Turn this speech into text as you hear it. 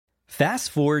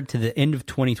Fast forward to the end of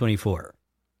 2024.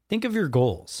 Think of your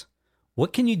goals.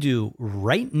 What can you do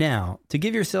right now to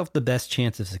give yourself the best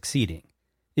chance of succeeding?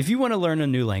 If you want to learn a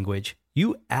new language,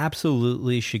 you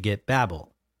absolutely should get Babbel.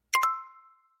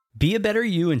 Be a better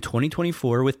you in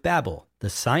 2024 with Babbel, the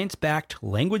science-backed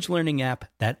language learning app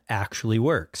that actually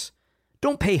works.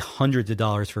 Don't pay hundreds of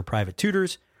dollars for private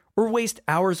tutors or waste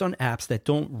hours on apps that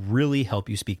don't really help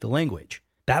you speak the language.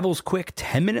 Babbel's quick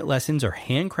 10-minute lessons are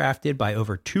handcrafted by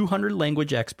over 200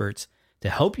 language experts to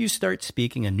help you start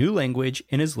speaking a new language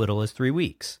in as little as 3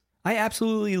 weeks. I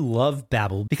absolutely love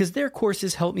Babbel because their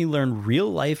courses help me learn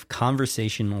real-life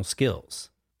conversational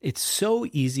skills. It's so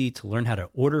easy to learn how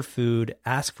to order food,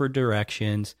 ask for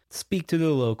directions, speak to the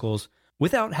locals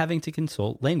without having to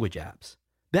consult language apps.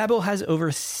 Babbel has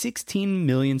over 16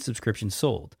 million subscriptions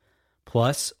sold.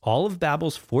 Plus, all of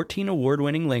Babbel's 14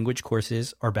 award-winning language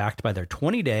courses are backed by their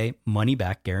 20-day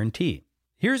money-back guarantee.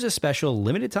 Here's a special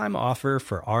limited-time offer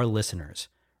for our listeners.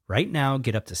 Right now,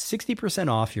 get up to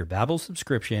 60% off your Babbel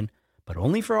subscription, but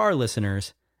only for our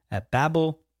listeners at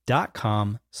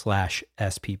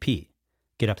babbel.com/SPP.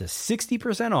 Get up to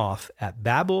 60% off at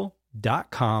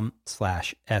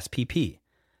babbel.com/SPP.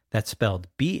 That's spelled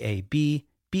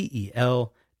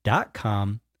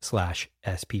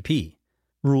BABBEL.com/SPP.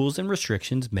 Rules and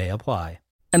restrictions may apply.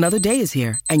 Another day is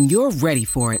here, and you're ready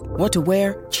for it. What to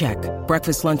wear? Check.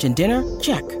 Breakfast, lunch, and dinner?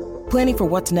 Check. Planning for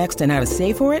what's next and how to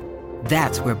save for it?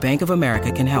 That's where Bank of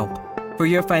America can help. For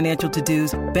your financial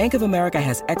to-dos, Bank of America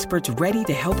has experts ready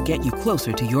to help get you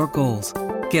closer to your goals.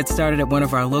 Get started at one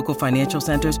of our local financial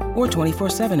centers or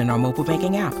 24/7 in our mobile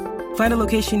banking app. Find a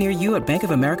location near you at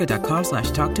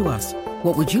bankofamerica.com/talktous.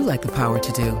 What would you like the power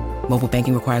to do? Mobile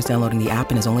banking requires downloading the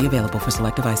app and is only available for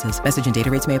select devices. Message and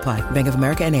data rates may apply. Bank of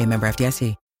America N.A., member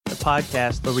FDIC. The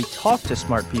podcast where we talk to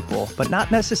smart people, but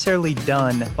not necessarily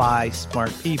done by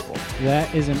smart people.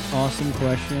 That is an awesome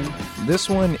question. This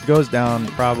one goes down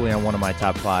probably on one of my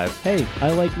top 5. Hey,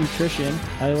 I like nutrition.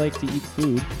 I like to eat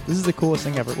food. This is the coolest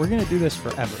thing ever. We're going to do this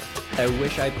forever. I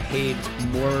wish I paid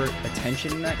more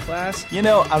attention in that class. You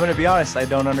know, I'm going to be honest, I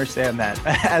don't understand that.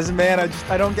 As a man,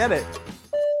 I don't get it.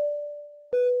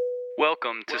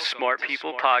 Welcome to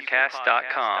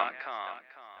smartpeoplepodcast.com.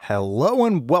 Hello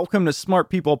and welcome to Smart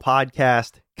People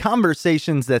Podcast,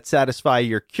 conversations that satisfy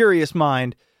your curious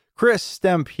mind. Chris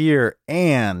Stemp here,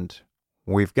 and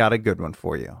we've got a good one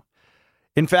for you.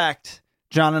 In fact,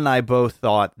 John and I both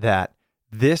thought that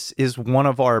this is one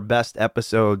of our best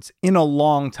episodes in a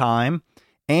long time,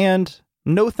 and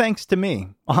no thanks to me.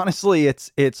 Honestly,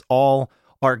 it's all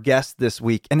our guest this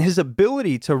week, and his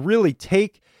ability to really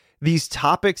take these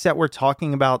topics that we're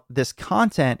talking about, this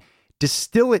content,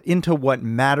 distill it into what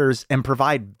matters and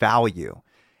provide value.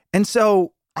 And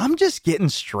so I'm just getting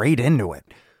straight into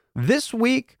it. This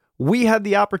week, we had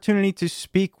the opportunity to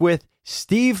speak with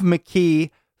Steve McKee,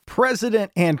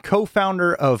 president and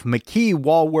co-founder of McKee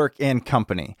Wallwork and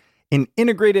Company, an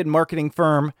integrated marketing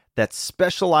firm that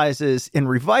specializes in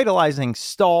revitalizing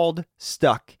stalled,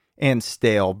 stuck, and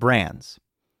stale brands.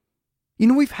 You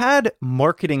know, we've had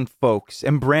marketing folks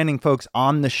and branding folks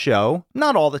on the show,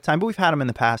 not all the time, but we've had them in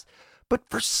the past. But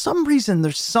for some reason,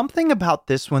 there's something about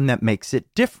this one that makes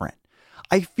it different.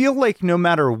 I feel like no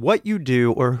matter what you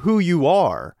do or who you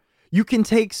are, you can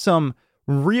take some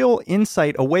real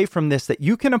insight away from this that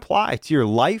you can apply to your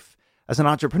life as an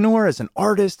entrepreneur, as an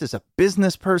artist, as a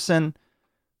business person,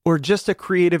 or just a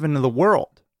creative in the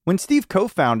world. When Steve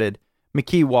co-founded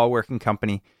McKee Wallwork and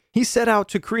Company, he set out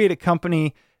to create a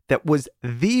company that was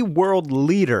the world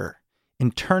leader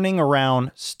in turning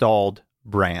around stalled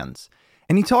brands.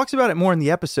 And he talks about it more in the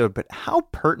episode, but how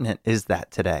pertinent is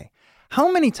that today?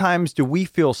 How many times do we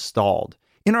feel stalled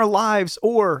in our lives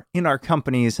or in our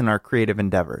companies and our creative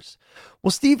endeavors?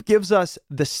 Well, Steve gives us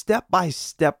the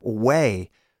step-by-step way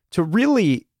to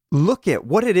really look at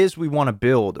what it is we want to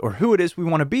build or who it is we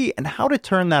want to be and how to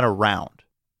turn that around.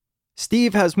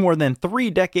 Steve has more than 3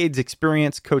 decades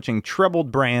experience coaching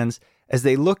troubled brands as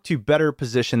they look to better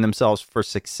position themselves for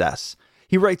success.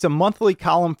 He writes a monthly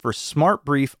column for Smart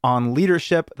Brief on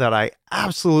leadership that I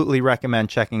absolutely recommend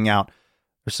checking out.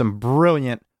 There's some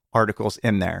brilliant articles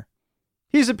in there.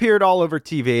 He's appeared all over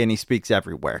TV and he speaks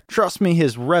everywhere. Trust me,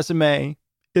 his resume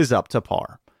is up to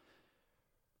par.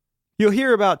 You'll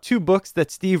hear about 2 books that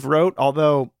Steve wrote,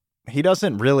 although he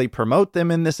doesn't really promote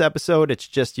them in this episode. It's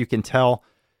just you can tell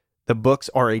the books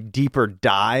are a deeper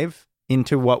dive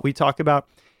into what we talk about.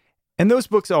 And those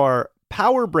books are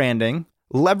Power Branding,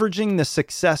 Leveraging the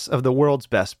Success of the World's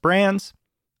Best Brands,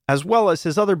 as well as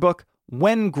his other book,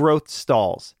 When Growth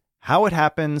Stalls, How It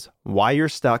Happens, Why You're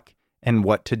Stuck, and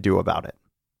What to Do About It.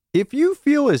 If you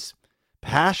feel as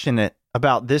passionate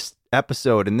about this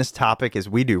episode and this topic as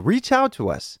we do, reach out to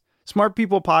us.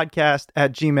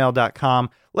 smartpeoplepodcast@gmail.com.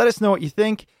 Let us know what you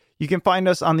think. You can find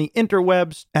us on the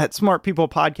interwebs at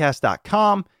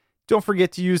smartpeoplepodcast.com. Don't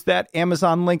forget to use that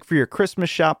Amazon link for your Christmas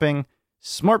shopping,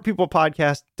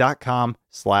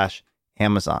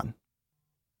 smartpeoplepodcast.com/Amazon.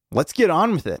 Let's get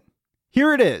on with it.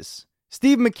 Here it is,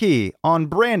 Steve McKee on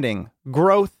branding,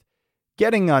 growth,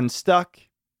 getting unstuck,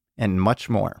 and much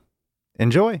more.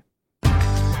 Enjoy.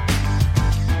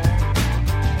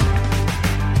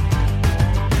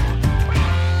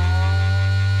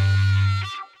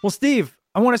 Well, Steve,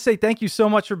 I want to say thank you so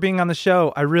much for being on the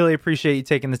show. I really appreciate you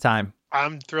taking the time.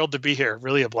 I'm thrilled to be here.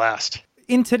 Really a blast.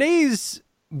 In today's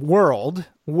world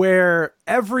where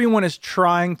everyone is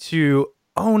trying to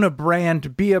own a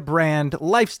brand, be a brand,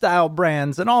 lifestyle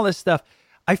brands, and all this stuff,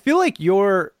 I feel like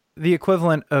you're the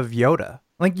equivalent of Yoda.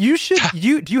 Like do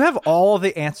you have all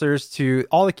the answers to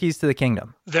all the keys to the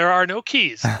kingdom? There are no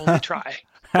keys, only try.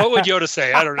 What would Yoda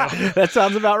say? I don't know. That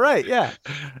sounds about right. Yeah.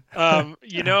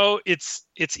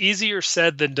 It's easier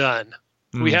said than done.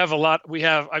 We have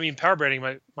power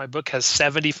branding. My book has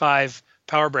 75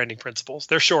 power branding principles.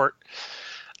 They're short.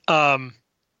 And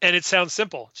it sounds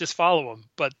simple. Just follow them.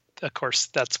 But of course,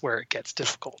 that's where it gets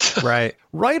difficult. Right.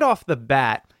 Right off the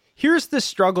bat, here's the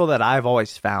struggle that I've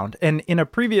always found. And in a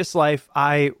previous life,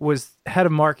 I was head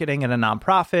of marketing at a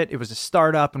nonprofit. It was a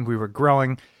startup and we were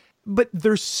growing. But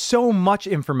there's so much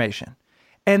information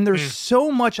and there's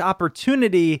so much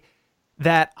opportunity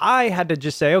that I had to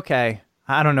just say, okay,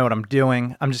 I don't know what I'm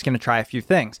doing. I'm just going to try a few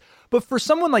things. But for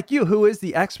someone like you, who is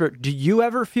the expert, do you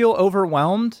ever feel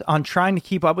overwhelmed on trying to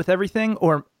keep up with everything?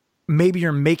 Or maybe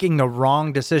you're making the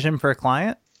wrong decision for a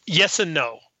client? Yes and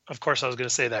no. Of course, I was going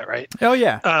to say that, right? Oh,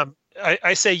 yeah.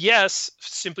 I say yes,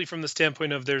 simply from the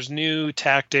standpoint of there's new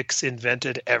tactics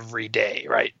invented every day,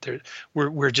 right?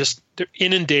 We're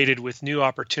inundated with new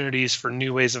opportunities for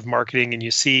new ways of marketing, and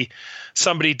you see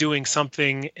somebody doing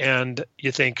something, and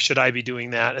you think, should I be doing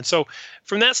that? And so,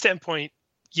 from that standpoint,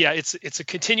 yeah, it's a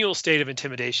continual state of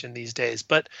intimidation these days.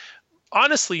 But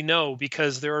honestly, no,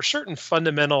 because there are certain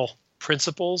fundamental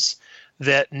principles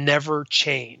that never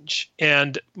change.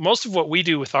 And most of what we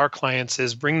do with our clients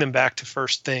is bring them back to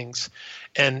first things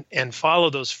and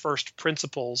follow those first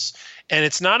principles. And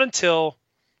it's not until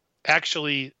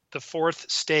actually the fourth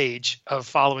stage of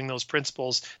following those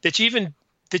principles that you even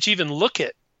look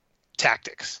at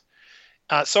tactics.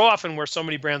 So often where so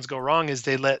many brands go wrong is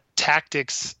they let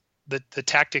tactics, the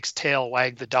tactics tail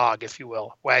wag the dog, if you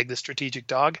will, wag the strategic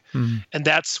dog. Mm-hmm. And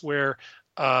that's where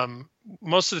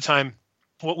most of the time,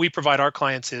 what we provide our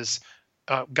clients is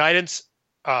guidance,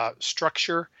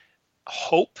 structure,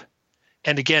 hope,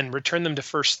 and again, return them to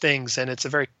first things. And it's a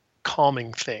very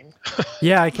calming thing.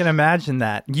 Yeah, I can imagine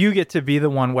that. You get to be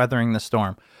the one weathering the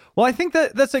storm. Well, I think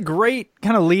that's a great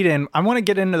kind of lead in. I want to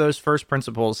get into those first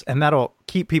principles, and that'll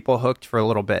keep people hooked for a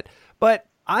little bit. But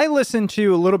I listened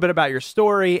to a little bit about your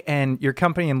story and your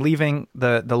company and leaving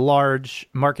the large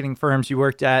marketing firms you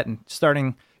worked at and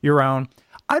starting your own.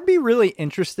 I'd be really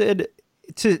interested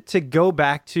to go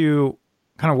back to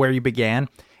kind of where you began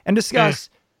and discuss,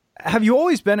 have you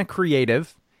always been a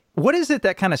creative? What is it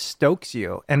that kind of stokes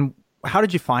you, and how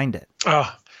did you find it?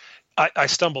 I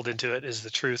stumbled into it, is the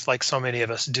truth, like so many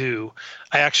of us do.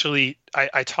 I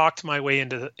talked my way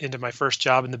into my first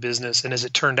job in the business, and as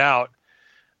it turned out,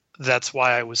 that's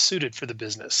why I was suited for the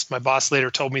business. My boss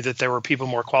later told me that there were people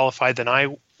more qualified than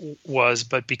I was,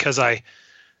 but because I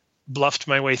bluffed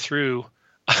my way through,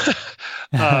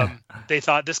 they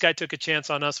thought, this guy took a chance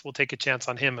on us, we'll take a chance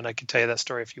on him. And I can tell you that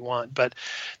story if you want. But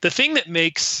the thing that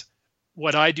makes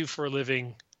what I do for a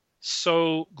living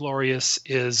so glorious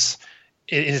is,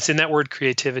 it's in that word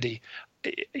creativity.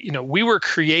 You know, we were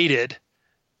created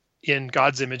in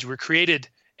God's image. We're created,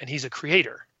 and he's a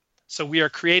creator. So we are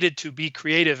created to be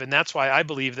creative. And that's why I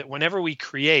believe that whenever we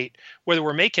create, whether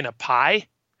we're making a pie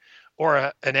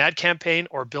or an ad campaign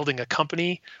or building a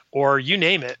company or you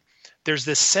name it, there's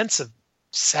this sense of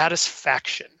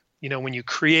satisfaction, you know, when you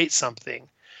create something,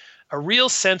 a real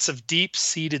sense of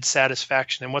deep-seated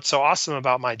satisfaction. And what's so awesome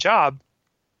about my job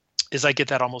is I get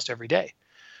that almost every day,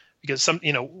 because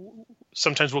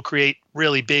sometimes we'll create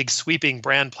really big, sweeping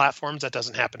brand platforms. That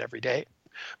doesn't happen every day,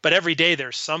 but every day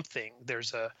there's something.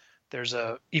 There's a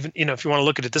even, you know, if you want to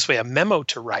look at it this way, a memo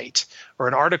to write or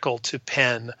an article to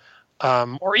pen,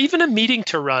 or even a meeting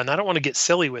to run. I don't want to get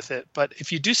silly with it, but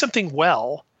if you do something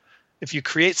well, if you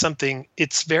create something,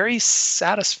 it's very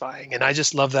satisfying. And I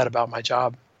just love that about my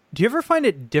job. Do you ever find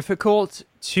it difficult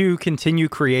to continue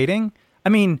creating? I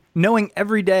mean, knowing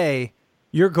every day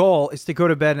your goal is to go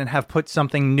to bed and have put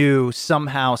something new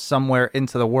somehow, somewhere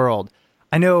into the world.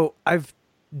 I know I've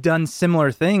done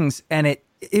similar things, and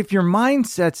if your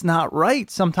mindset's not right,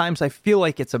 sometimes I feel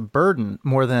like it's a burden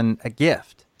more than a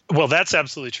gift. Well, that's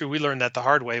absolutely true. We learned that the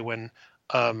hard way when,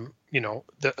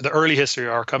 the early history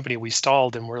of our company, we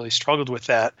stalled and really struggled with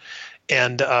that.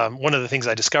 And one of the things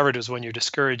I discovered was when you're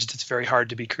discouraged, it's very hard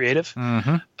to be creative.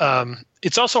 Mm-hmm.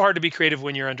 It's also hard to be creative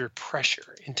when you're under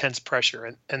pressure, intense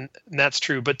pressure, and that's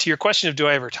true. But to your question of do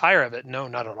I ever tire of it? No,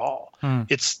 not at all.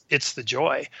 It's the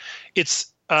joy.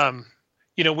 It's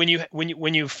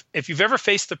if you've ever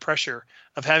faced the pressure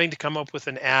of having to come up with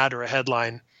an ad or a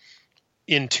headline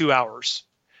in 2 hours,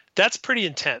 that's pretty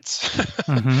intense.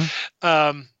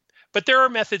 Mm-hmm. But there are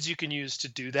methods you can use to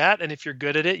do that. And if you're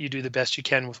good at it, you do the best you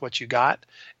can with what you got.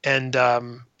 And,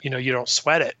 you don't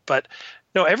sweat it. But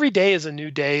no, every day is a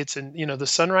new day. The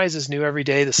sunrise is new every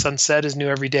day. The sunset is new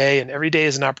every day. And every day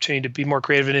is an opportunity to be more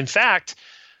creative. And in fact,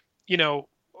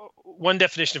 one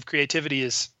definition of creativity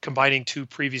is combining two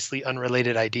previously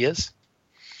unrelated ideas.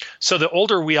 So the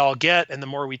older we all get and the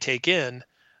more we take in,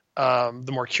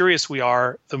 the more curious we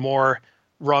are, the more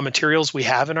raw materials we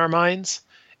have in our minds.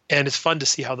 And it's fun to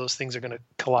see how those things are going to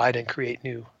collide and create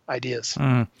new ideas.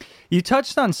 You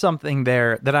touched on something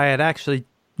there that I had actually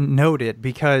noted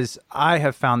because I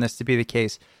have found this to be the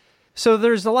case. So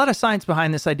there's a lot of science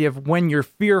behind this idea of when you're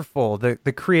fearful, the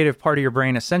creative part of your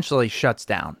brain essentially shuts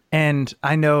down. And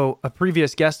I know a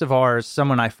previous guest of ours,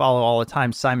 someone I follow all the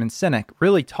time, Simon Sinek,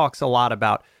 really talks a lot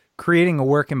about creating a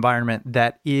work environment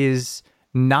that is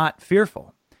not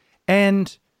fearful.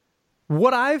 And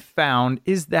what I've found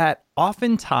is that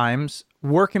oftentimes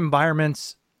work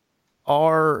environments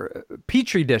are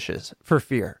petri dishes for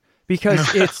fear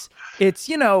because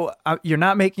you're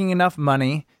not making enough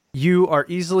money. You are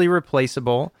easily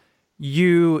replaceable.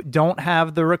 You don't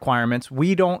have the requirements.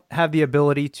 We don't have the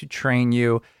ability to train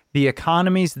you. The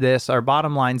economy's this, our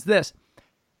bottom line's this.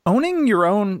 Owning your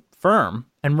own firm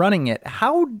and running it,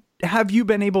 how have you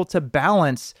been able to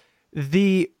balance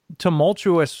the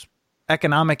tumultuous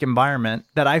economic environment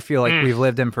that I feel like we've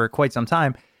lived in for quite some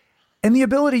time, and the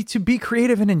ability to be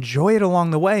creative and enjoy it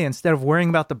along the way instead of worrying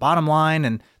about the bottom line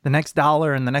and the next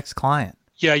dollar and the next client?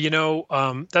 Yeah,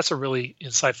 that's a really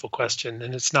insightful question,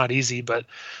 and it's not easy, but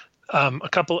a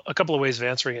couple of ways of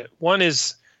answering it. One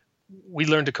is we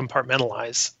learn to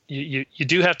compartmentalize. You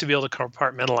do have to be able to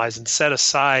compartmentalize and set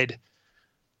aside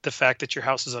the fact that your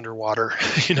house is underwater,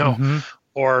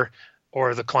 or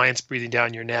the client's breathing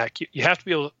down your neck. You have to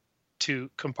be able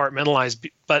to compartmentalize,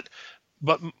 but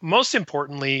most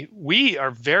importantly, we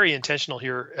are very intentional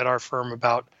here at our firm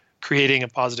about creating a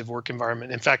positive work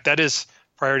environment. In fact, that is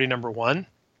priority number one,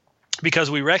 because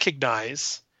we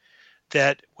recognize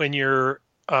that when you're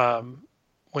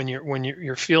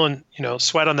feeling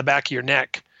sweat on the back of your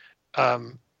neck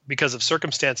because of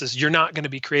circumstances, you're not going to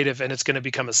be creative, and it's going to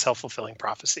become a self-fulfilling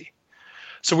prophecy.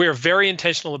 So we are very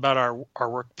intentional about our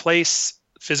workplace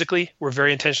physically. We're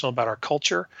very intentional about our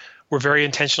culture. We're very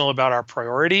intentional about our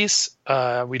priorities.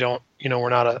 We don't, we're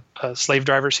not a slave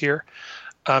drivers here,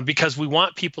 because we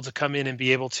want people to come in and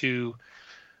be able to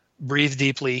breathe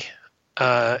deeply,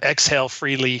 exhale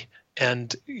freely,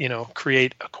 and,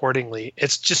 create accordingly.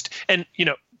 It's just, and,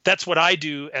 that's what I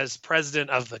do as president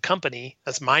of the company.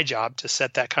 That's my job, to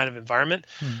set that kind of environment.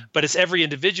 But it's every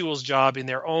individual's job in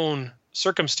their own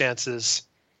circumstances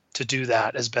to do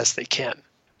that as best they can.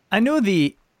 I know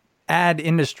the ad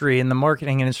industry and the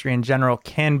marketing industry in general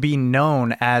can be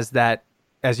known as that,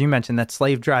 as you mentioned, that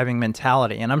slave driving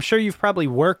mentality. And I'm sure you've probably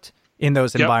worked in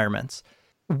those environments.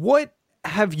 What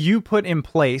have you put in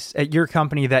place at your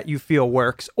company that you feel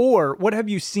works, or what have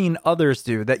you seen others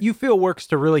do that you feel works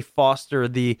to really foster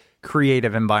the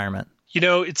creative environment?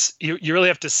 It's you really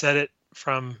have to set it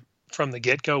from the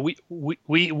get-go.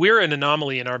 We're an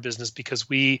anomaly in our business because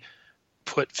we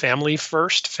put families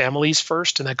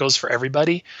first, and that goes for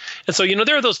everybody. And so,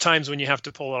 there are those times when you have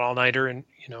to pull an all-nighter, and,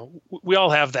 we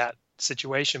all have that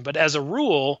situation. But as a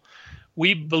rule,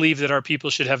 we believe that our people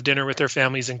should have dinner with their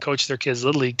families and coach their kids'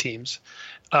 little league teams,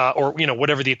 or,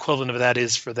 whatever the equivalent of that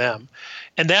is for them.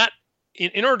 And that,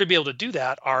 in order to be able to do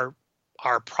that, our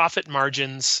profit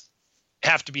margins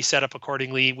have to be set up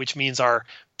accordingly, which means our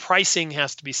pricing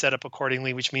has to be set up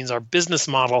accordingly, which means our business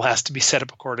model has to be set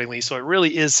up accordingly. So it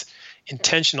really is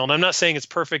intentional. And I'm not saying it's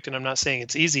perfect, and I'm not saying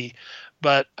it's easy,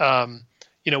 but we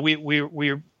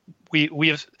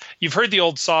have, you've heard the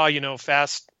old saw,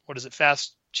 fast,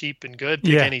 fast, cheap, and good,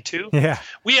 pick any two. Yeah.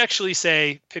 We actually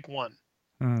say pick one.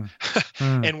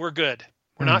 And we're good.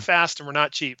 We're not fast and we're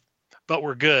not cheap, but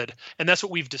we're good. And that's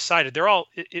what we've decided. They're all,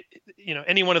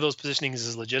 any one of those positionings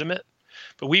is legitimate,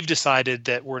 but we've decided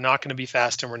that we're not going to be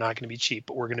fast and we're not going to be cheap,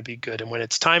 but we're going to be good. And when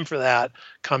it's time for that,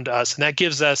 come to us. And that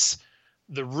gives us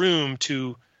the room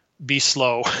to be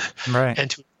slow Right. and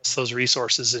to invest those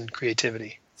resources and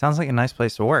creativity. Sounds like a nice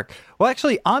place to work. Well,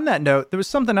 actually, on that note, there was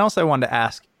something else I wanted to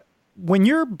ask. When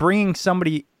you're bringing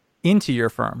somebody into your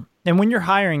firm and when you're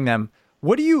hiring them,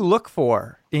 what do you look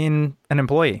for in an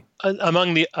employee?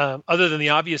 Among the other than the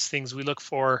obvious things we look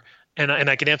for, and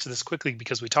I can answer this quickly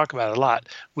because we talk about it a lot,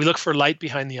 we look for light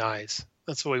behind the eyes.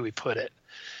 That's the way we put it.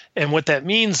 And what that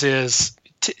means is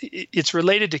it's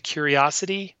related to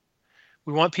curiosity.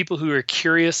 We want people who are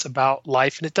curious about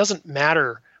life, and it doesn't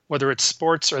matter whether it's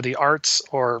sports or the arts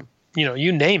or,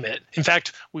 you name it. In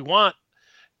fact,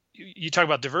 you talk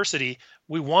about diversity.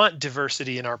 We want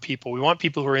diversity in our people. We want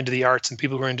people who are into the arts and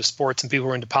people who are into sports and people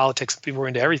who are into politics and people who are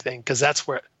into everything, because that's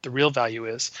where the real value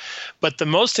is. But the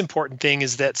most important thing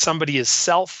is that somebody is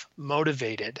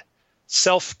self-motivated,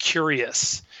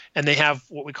 self-curious, and they have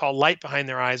what we call light behind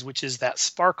their eyes, which is that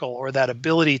sparkle or that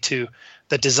ability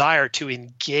the desire to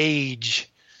engage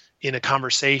in a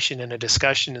conversation and a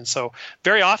discussion. And so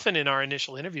very often in our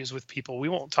initial interviews with people, we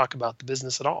won't talk about the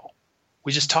business at all.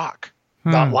 We just talk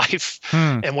about life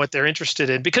and what they're interested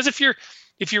in. Because if you're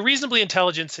reasonably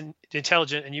intelligent and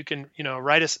you can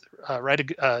write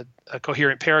a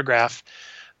coherent paragraph,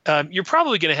 you're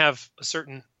probably going to have a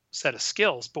certain set of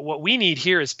skills. But what we need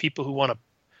here is people who want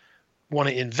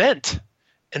to invent,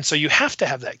 and so you have to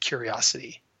have that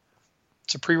curiosity.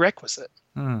 It's a prerequisite.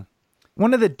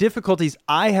 One of the difficulties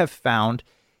I have found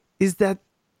is that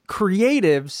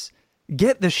creatives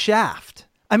get the shaft.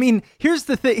 I mean, here's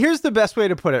the thing. Here's the best way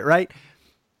to put it, right?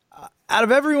 Out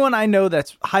of everyone I know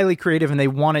that's highly creative and they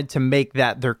wanted to make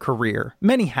that their career,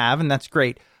 many have, and that's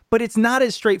great, but it's not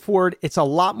as straightforward. It's a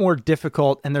lot more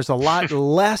difficult, and there's a lot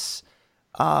less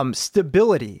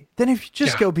stability than if you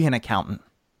just go be an accountant,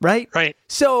 right? Right.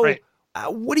 So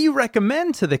what do you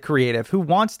recommend to the creative who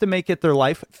wants to make it their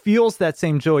life, feels that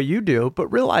same joy you do, but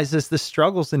realizes the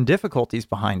struggles and difficulties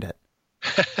behind it?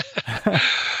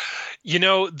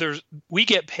 We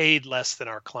get paid less than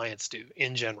our clients do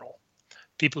in general.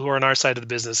 People who are on our side of the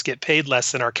business get paid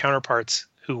less than our counterparts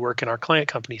who work in our client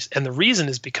companies. And the reason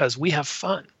is because we have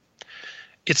fun.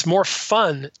 It's more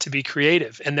fun to be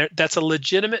creative. And that's a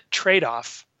legitimate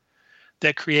trade-off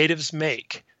that creatives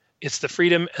make. It's the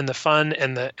freedom and the fun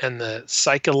and the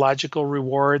psychological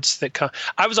rewards that come.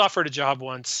 I was offered a job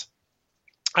once.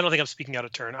 I don't think I'm speaking out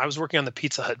of turn. I was working on the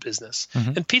Pizza Hut business,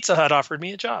 and Pizza Hut offered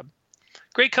me a job.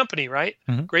 Great company, right?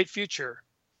 Great future,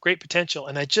 great potential.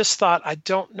 And I just thought, I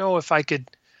don't know if I could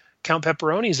count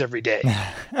pepperonis every day.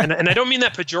 and I don't mean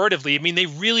that pejoratively. I mean, they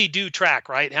really do track,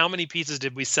 right? How many pizzas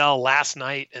did we sell last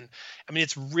night? And I mean,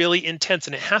 it's really intense,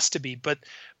 and it has to be. But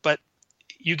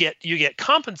you get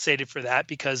compensated for that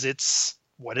because it's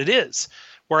what it is.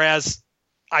 Whereas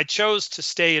I chose to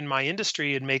stay in my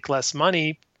industry and make less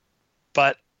money,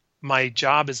 but my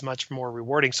job is much more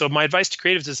rewarding. So my advice to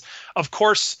creatives is, of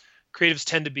course, creatives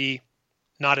tend to be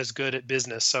not as good at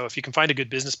business. So if you can find a good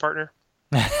business partner,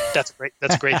 that's great.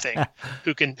 That's a great thing.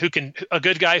 Who can a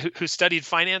good guy who studied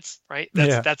finance, right?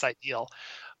 That's ideal.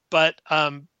 But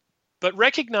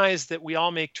recognize that we all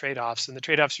make trade-offs, and the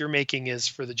trade-offs you're making is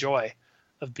for the joy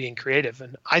of being creative.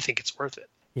 And I think it's worth it.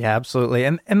 Yeah, absolutely.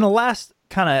 And the last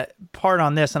kind of part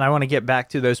on this, and I want to get back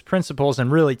to those principles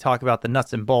and really talk about the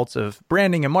nuts and bolts of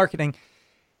branding and marketing.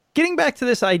 Getting back to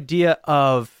this idea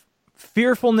of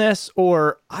fearfulness,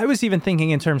 or I was even thinking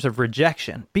in terms of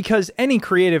rejection, because any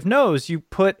creative knows you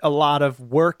put a lot of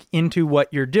work into what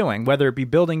you're doing, whether it be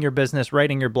building your business,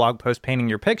 writing your blog post, painting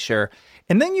your picture,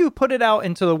 and then you put it out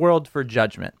into the world for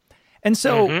judgment. And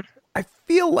so I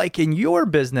feel like in your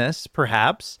business,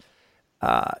 perhaps,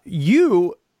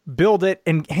 you build it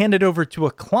and hand it over to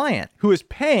a client who is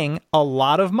paying a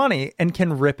lot of money and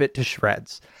can rip it to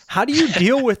shreds. How do you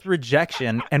deal with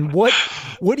rejection, and what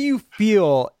do you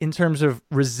feel in terms of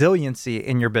resiliency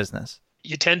in your business?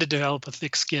 You tend to develop a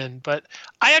thick skin, but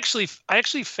I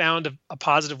actually found a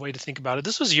positive way to think about it.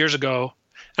 This was years ago.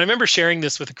 And I remember sharing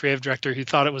this with a creative director who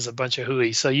thought it was a bunch of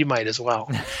hooey, so you might as well.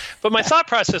 But my thought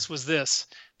process was this,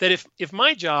 that if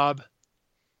my job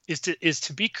is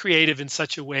to be creative in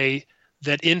such a way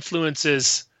that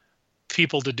influences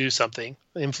people to do something,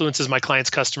 influences my clients'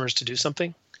 customers to do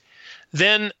something,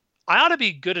 then I ought to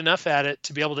be good enough at it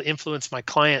to be able to influence my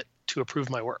client to approve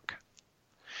my work.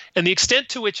 And the extent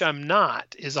to which I'm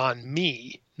not is on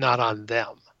me, not on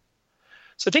them.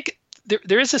 So I think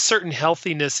there is a certain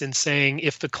healthiness in saying,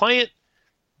 if the client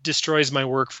destroys my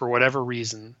work for whatever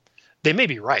reason, they may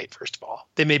be right, first of all.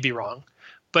 They may be wrong.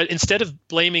 But instead of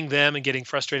blaming them and getting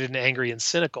frustrated and angry and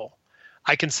cynical,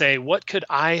 I can say, what could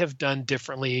I have done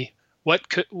differently? What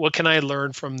can I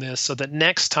learn from this so that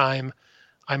next time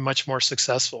I'm much more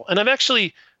successful? And I've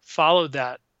actually followed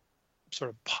that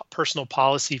sort of personal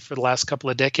policy for the last couple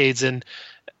of decades, and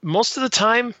most of the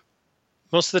time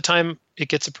it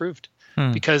gets approved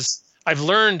because I've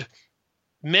learned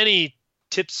many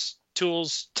tips,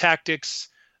 tools, tactics,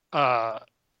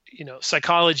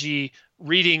 psychology,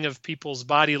 reading of people's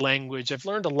body language. I've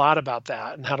learned a lot about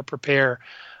that and how to prepare.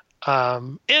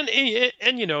 And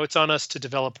it's on us to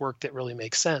develop work that really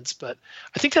makes sense. But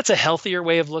I think that's a healthier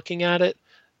way of looking at it,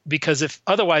 because if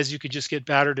otherwise you could just get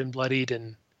battered and bloodied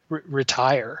and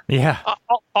retire. Yeah.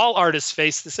 All artists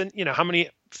face this. And how many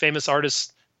famous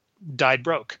artists died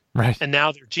broke? Right. And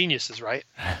now they're geniuses, right?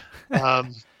 But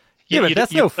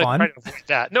that's no fun. Try to avoid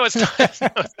that. No, it's not. It's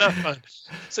not fun.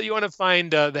 So you want to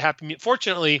find the happy.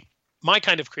 Fortunately, my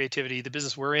kind of creativity, the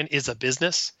business we're in, is a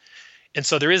business. And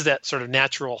so there is that sort of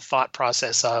natural thought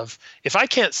process of, if I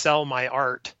can't sell my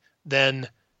art, then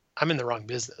I'm in the wrong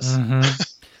business. Mm-hmm.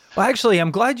 Well, actually,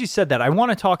 I'm glad you said that. I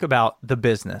want to talk about the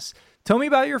business. Tell me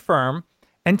about your firm,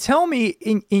 and tell me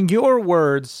in your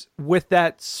words, with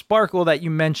that sparkle that you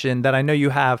mentioned that I know you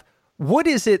have, what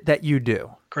is it that you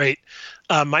do? Great.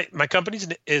 My company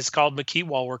is called McKee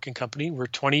Wallworking Company. We're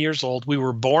 20 years old. We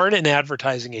were born an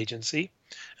advertising agency.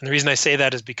 And the reason I say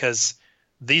that is because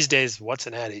these days, what's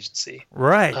an ad agency?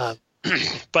 Right.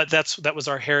 But that was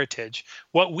our heritage.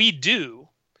 What we do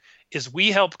is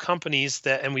we help companies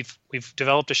and we've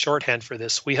developed a shorthand for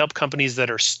this. We help companies that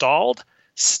are stalled,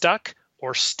 stuck,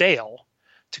 or stale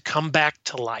to come back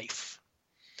to life.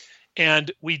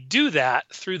 And we do that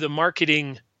through the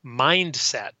marketing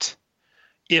mindset,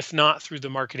 if not through the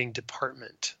marketing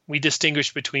department. We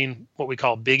distinguish between what we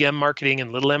call big M marketing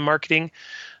and little m marketing.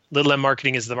 Little m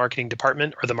marketing is the marketing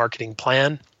department or the marketing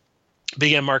plan.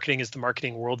 Big M marketing is the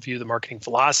marketing worldview, the marketing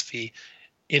philosophy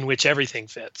in which everything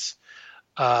fits.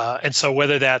 And so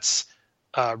whether that's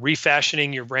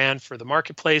refashioning your brand for the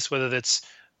marketplace, whether that's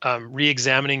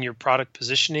re-examining your product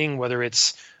positioning, whether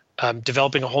it's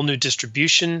developing a whole new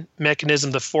distribution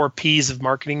mechanism, the 4 Ps of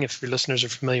marketing, if your listeners are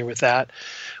familiar with that,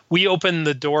 we open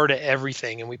the door to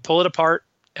everything and we pull it apart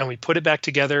and we put it back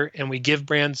together and we give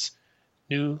brands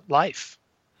new life.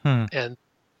 And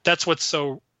that's what's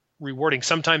so rewarding.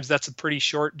 Sometimes that's a pretty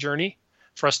short journey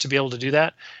for us to be able to do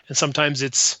that. And sometimes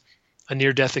it's a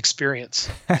near-death experience.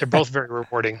 They're both very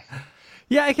rewarding.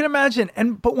 Yeah, I can imagine.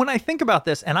 But when I think about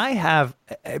this, and I have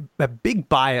a big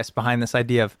bias behind this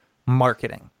idea of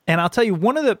marketing. And I'll tell you,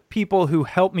 one of the people who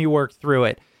helped me work through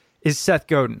it is Seth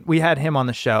Godin. We had him on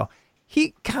the show.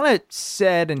 He kind of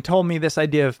said and told me this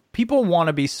idea of people want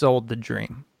to be sold the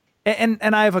dream. And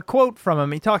I have a quote from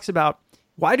him. He talks about,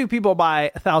 why do people buy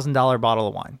a $1,000 bottle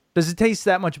of wine? Does it taste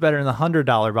that much better than the $100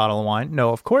 bottle of wine? No,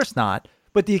 of course not.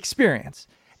 But the experience.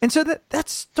 And so that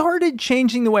started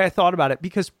changing the way I thought about it,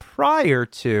 because prior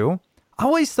to, I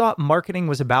always thought marketing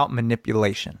was about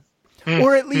manipulation.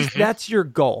 Or at least that's your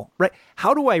goal, right?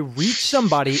 How do I reach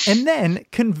somebody and then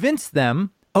convince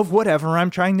them of whatever I'm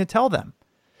trying to tell them?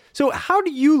 So how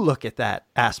do you look at that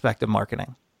aspect of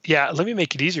marketing? Yeah, let me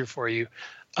make it easier for you.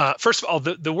 First of all,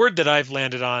 the word that I've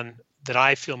landed on that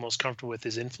I feel most comfortable with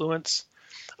is influence.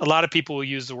 A lot of people will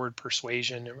use the word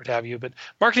persuasion or what have you, but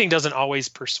marketing doesn't always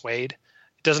persuade.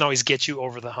 It doesn't always get you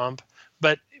over the hump,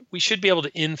 but we should be able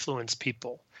to influence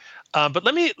people. But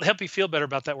let me help you feel better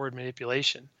about that word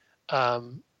manipulation.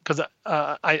 Because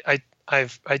I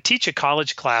teach a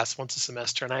college class once a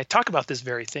semester, and I talk about this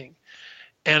very thing.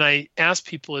 And I ask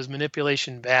people, is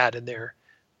manipulation bad? And their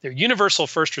universal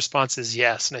first response is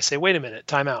yes. And I say, wait a minute,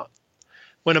 time out.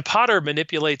 When a potter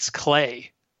manipulates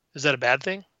clay, is that a bad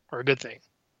thing or a good thing?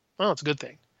 Well, it's a good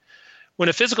thing. When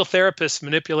a physical therapist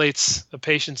manipulates a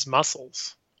patient's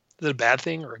muscles, is it a bad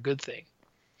thing or a good thing?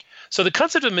 So the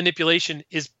concept of manipulation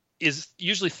is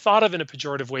usually thought of in a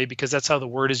pejorative way because that's how the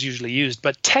word is usually used.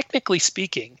 But technically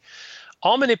speaking,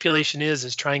 all manipulation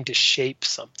is trying to shape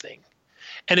something.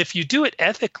 And if you do it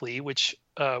ethically, which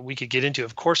we could get into,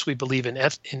 of course we believe in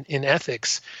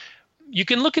ethics, you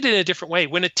can look at it in a different way.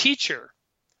 When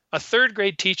a third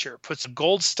grade teacher puts a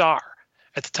gold star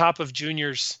at the top of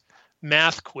junior's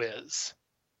math quiz,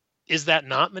 is that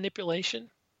not manipulation?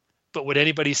 But would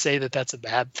anybody say that that's a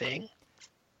bad thing?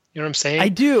 You know what I'm saying? I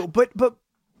do, but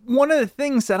one of the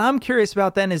things that I'm curious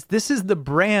about then is this is the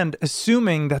brand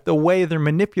assuming that the way they're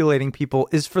manipulating people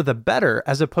is for the better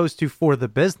as opposed to for the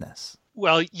business.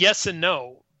 Well, yes and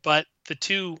no, but the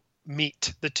two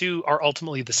meet. The two are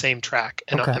ultimately the same track,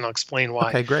 and I'll explain why.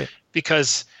 Okay, great.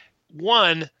 Because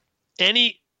one,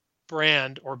 any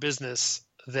brand or business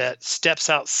that steps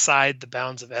outside the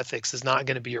bounds of ethics is not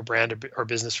going to be your brand or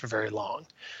business for very long,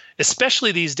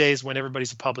 especially these days when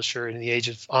everybody's a publisher in the age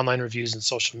of online reviews and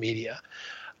social media.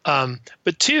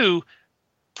 But two,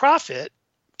 profit,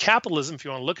 capitalism, if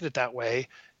you want to look at it that way,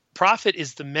 profit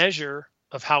is the measure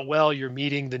of how well you're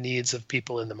meeting the needs of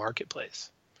people in the marketplace.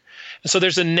 And so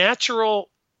there's a natural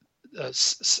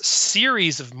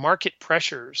series of market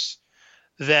pressures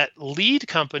that lead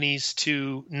companies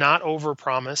to not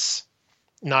overpromise,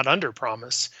 not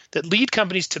underpromise, that lead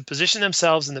companies to position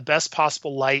themselves in the best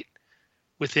possible light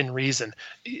within reason.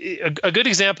 A good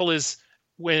example is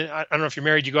when, I don't know if you're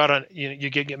married, you go out on, you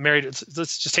get married.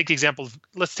 Let's take the example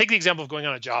of going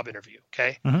on a job interview.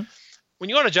 Okay. Mm-hmm. When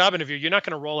you go on a job interview, you're not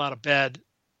going to roll out of bed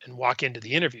and walk into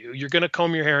the interview. You're going to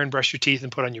comb your hair and brush your teeth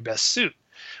and put on your best suit.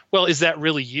 Well, is that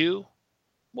really you?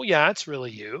 Well, yeah, it's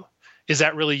really you. Is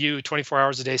that really you 24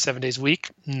 hours a day, 7 days a week?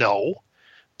 No.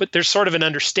 But there's sort of an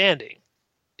understanding,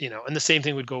 and the same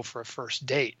thing would go for a first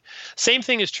date. Same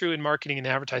thing is true in marketing and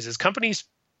advertising. Companies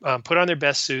put on their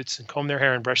best suits and comb their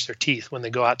hair and brush their teeth when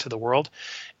they go out to the world.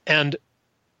 And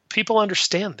people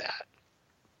understand that.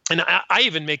 And I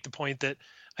even make the point that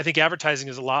I think advertising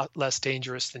is a lot less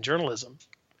dangerous than journalism.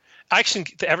 Actually,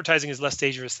 advertising is less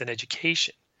dangerous than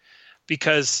education,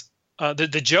 because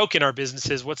the joke in our business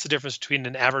is, what's the difference between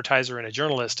an advertiser and a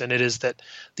journalist? And it is that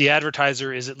the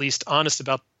advertiser is at least honest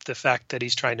about the fact that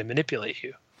he's trying to manipulate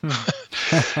you.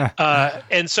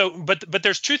 And so, but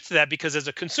there's truth to that, because as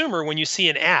a consumer, when you see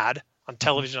an ad on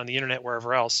television, on the internet,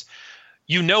 wherever else,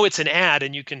 it's an ad,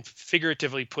 and you can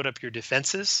figuratively put up your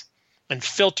defenses and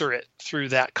filter it through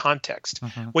that context.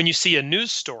 Mm-hmm. When you see a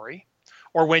news story,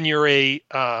 or when you're a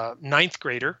ninth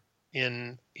grader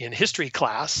in history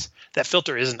class, that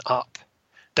filter isn't up.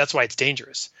 That's why it's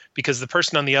dangerous, because the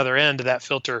person on the other end of that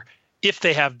filter, if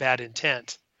they have bad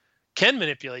intent, can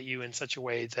manipulate you in such a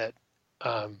way that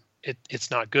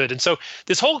it's not good. And so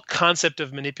this whole concept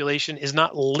of manipulation is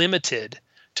not limited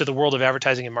to the world of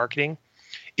advertising and marketing.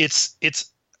 It's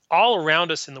all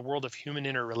around us in the world of human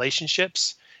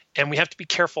interrelationships, and we have to be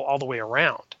careful all the way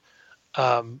around.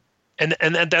 And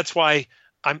that's why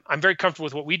I'm very comfortable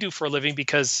with what we do for a living,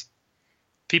 because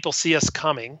people see us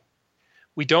coming.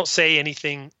 We don't say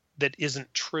anything that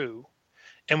isn't true,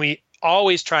 and we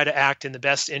always try to act in the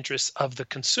best interest of the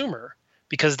consumer,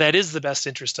 because that is the best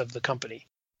interest of the company.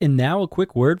 And now a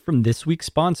quick word from this week's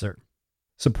sponsor.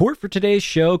 Support for today's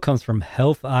show comes from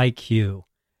Health IQ.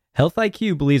 Health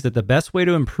IQ believes that the best way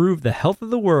to improve the health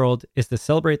of the world is to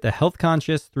celebrate the health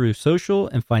conscious through social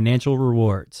and financial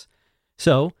rewards.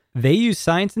 So, they use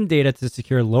science and data to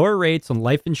secure lower rates on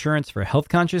life insurance for health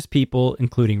conscious people,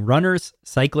 including runners,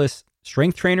 cyclists,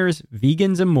 strength trainers,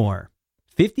 vegans, and more.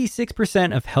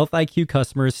 56% of Health IQ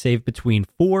customers save between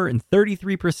 4 and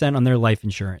 33% on their life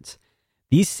insurance.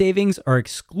 These savings are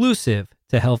exclusive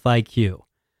to Health IQ.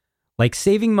 Like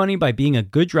saving money by being a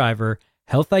good driver,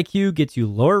 Health IQ gets you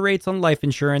lower rates on life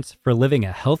insurance for living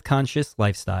a health-conscious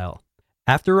lifestyle.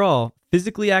 After all,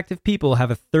 physically active people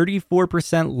have a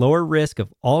 34% lower risk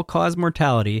of all-cause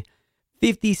mortality,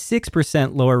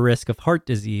 56% lower risk of heart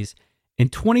disease,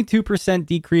 and 22%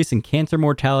 decrease in cancer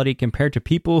mortality compared to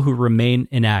people who remain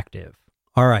inactive.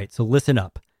 All right, so listen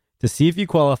up. To see if you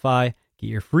qualify, get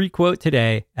your free quote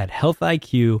today at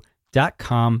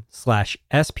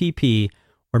healthiq.com/SPP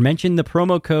or mention the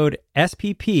promo code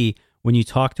SPP when you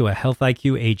talk to a Health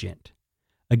IQ agent.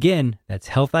 Again, that's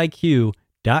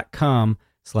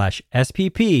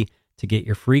healthiq.com/SPP to get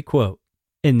your free quote.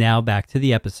 And now back to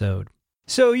the episode.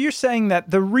 So you're saying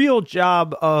that the real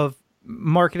job of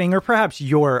marketing, or perhaps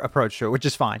your approach to it, which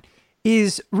is fine,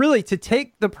 is really to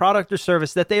take the product or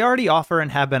service that they already offer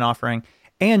and have been offering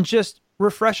and just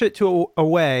refresh it to a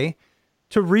way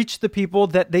to reach the people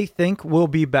that they think will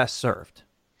be best served.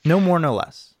 No more, no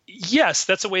less. Yes,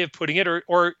 that's a way of putting it.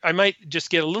 Or I might just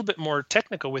get a little bit more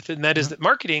technical with it, and that is that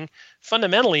marketing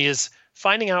fundamentally is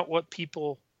finding out what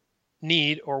people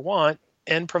need or want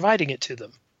and providing it to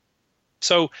them.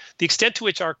 So the extent to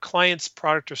which our client's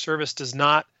product or service does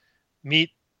not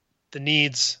meet the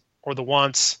needs or the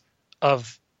wants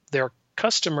of their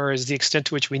customer is the extent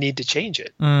to which we need to change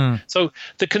it. So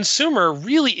the consumer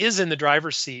really is in the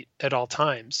driver's seat at all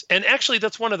times. And actually,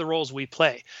 that's one of the roles we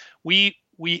play. We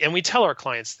tell our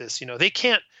clients this, they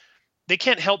can't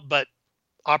help but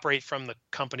operate from the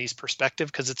company's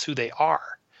perspective because it's who they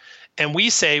are. And we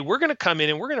say, we're going to come in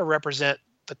and we're going to represent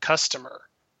the customer.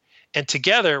 And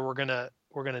together we're going to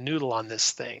noodle on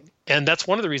this thing. And that's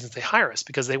one of the reasons they hire us,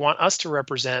 because they want us to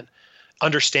represent,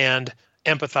 understand,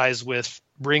 empathize with,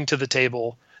 bring to the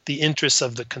table the interests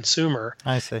of the consumer.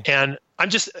 I see. And I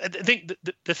think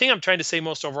the thing I'm trying to say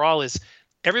most overall is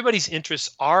everybody's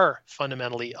interests are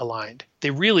fundamentally aligned.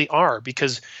 They really are,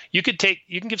 because you can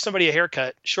give somebody a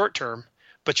haircut short term,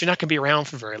 but you're not going to be around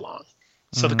for very long.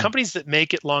 So the companies that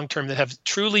make it long term, that have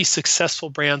truly successful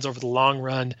brands over the long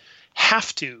run,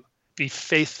 have to be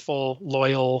faithful,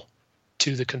 loyal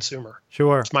to the consumer.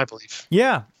 Sure. That's my belief.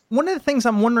 Yeah. One of the things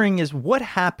I'm wondering is what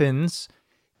happens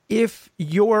if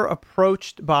you're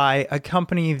approached by a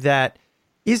company that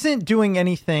isn't doing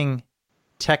anything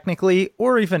technically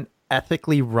or even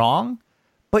ethically wrong,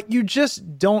 but you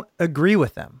just don't agree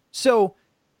with them. So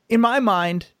in my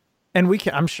mind, and we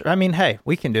can, I'm sure, I mean, hey,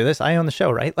 we can do this. I own the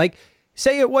show, right? Like,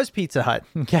 say it was Pizza Hut,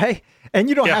 okay? And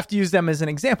you don't have to use them as an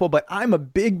example, but I'm a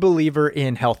big believer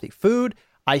in healthy food.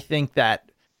 I think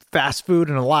that fast food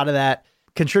and a lot of that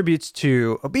contributes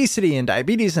to obesity and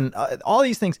diabetes and all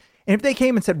these things. And if they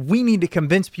came and said, we need to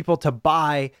convince people to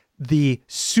buy the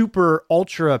super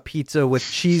ultra pizza with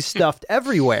cheese stuffed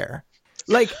everywhere,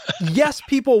 like, yes,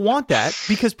 people want that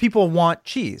because people want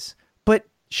cheese, but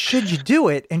should you do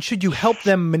it? And should you help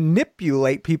them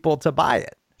manipulate people to buy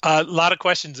it? A lot of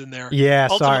questions in there. Yeah,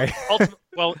 sorry.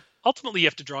 Ultimately, you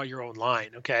have to draw your own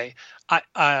line, okay?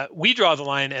 We draw the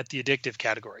line at the addictive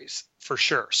categories, for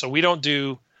sure. So we don't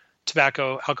do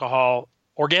tobacco, alcohol,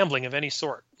 or gambling of any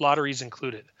sort, lotteries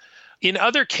included. In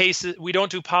other cases, we don't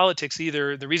do politics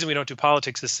either. The reason we don't do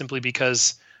politics is simply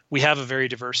because we have a very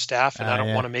diverse staff, and I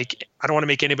don't want to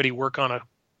make anybody work on a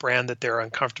brand that they're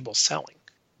uncomfortable selling.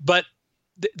 But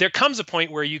there comes a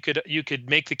point where you could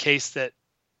make the case that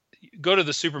go to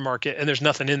the supermarket and there's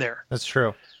nothing in there. That's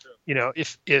true.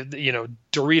 If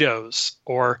Doritos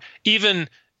or even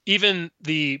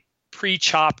the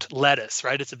pre-chopped lettuce,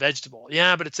 right? It's a vegetable.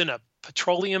 Yeah, but it's in a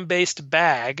petroleum-based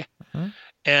bag. Mm-hmm.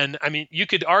 And I mean, you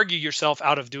could argue yourself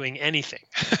out of doing anything.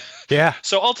 Yeah.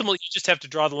 So ultimately, you just have to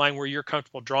draw the line where you're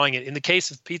comfortable drawing it. In the case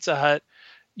of Pizza Hut,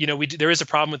 there is a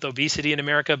problem with obesity in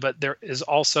America, but there is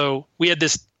also we had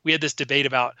this debate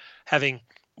about having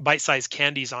bite-sized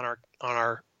candies on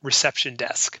our reception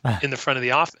desk in the front of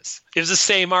the office. It was the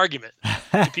same argument.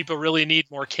 Do people really need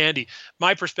more candy?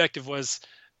 My perspective was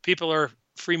people are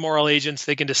free moral agents.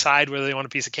 They can decide whether they want a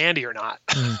piece of candy or not.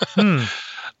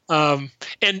 Mm-hmm.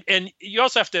 And you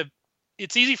also have to,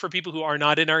 it's easy for people who are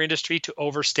not in our industry to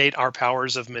overstate our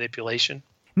powers of manipulation.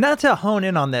 Not to hone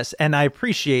in on this, and I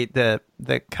appreciate the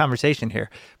conversation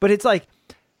here, but it's like,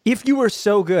 if you were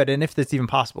so good, and if that's even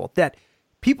possible, that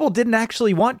people didn't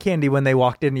actually want candy when they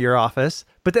walked into your office,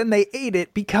 but then they ate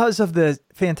it because of the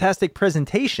fantastic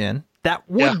presentation, that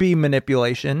would be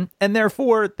manipulation, and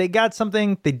therefore they got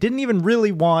something they didn't even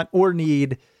really want or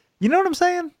need. You know what I'm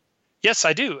saying? Yes,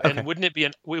 I do. Okay. And wouldn't it be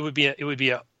it would be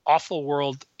an awful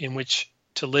world in which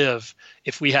to live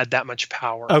if we had that much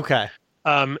power. Okay.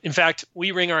 In fact,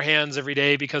 we wring our hands every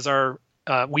day because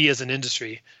we as an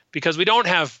industry, because we don't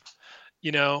have,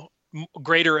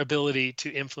 greater ability to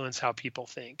influence how people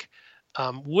think.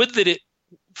 Would that it,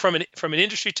 from an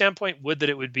industry standpoint, would that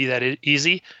it would be that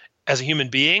easy? As a human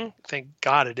being, thank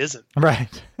God it isn't. Right.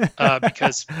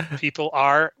 Because people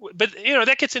are, but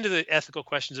that gets into the ethical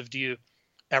questions of, do you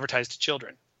advertise to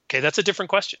children? Okay, that's a different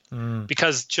question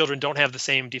because children don't have the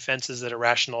same defenses that a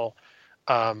rational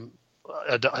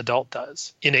adult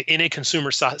does in a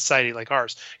consumer society like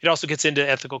ours. It also gets into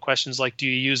ethical questions like, do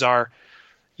you use our,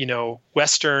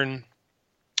 Western,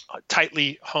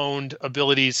 tightly honed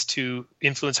abilities to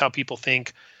influence how people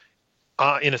think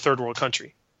in a third world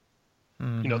country?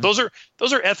 Mm-hmm. Those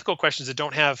are ethical questions that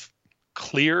don't have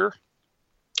clear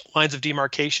lines of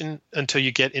demarcation until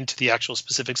you get into the actual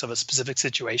specifics of a specific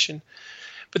situation.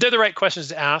 But they're the right questions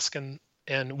to ask, and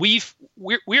we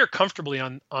are comfortably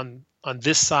on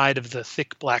this side of the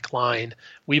thick black line,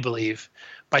 we believe,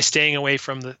 by staying away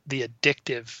from the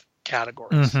addictive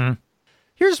categories. Mm-hmm.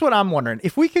 Here's what I'm wondering.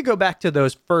 If we could go back to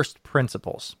those first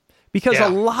principles, because a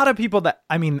lot of people that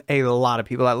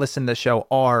listen to the show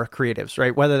are creatives,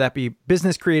 right? Whether that be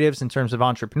business creatives in terms of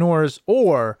entrepreneurs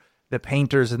or the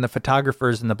painters and the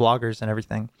photographers and the bloggers and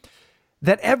everything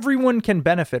that everyone can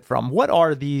benefit from. What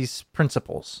are these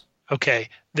principles? Okay.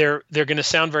 They're going to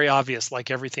sound very obvious, like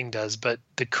everything does, but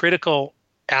the critical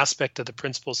aspect of the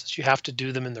principles is you have to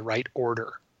do them in the right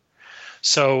order.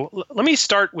 So let me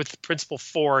start with principle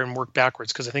 4 and work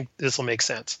backwards, because I think this will make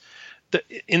sense.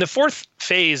 In the fourth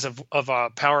phase of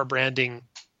a power branding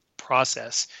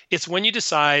process, it's when you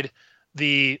decide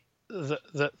the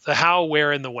how,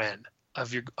 where, and the when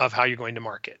of how you're going to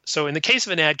market. So in the case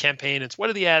of an ad campaign, it's what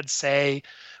do the ads say?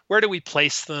 Where do we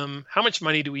place them? How much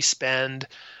money do we spend?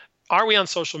 Are we on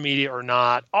social media or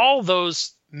not? All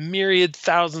those myriad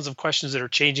thousands of questions that are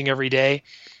changing every day.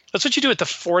 That's what you do at the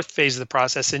fourth phase of the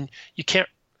process. And you can't,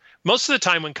 most of the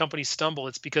time when companies stumble,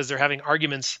 it's because they're having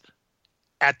arguments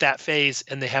at that phase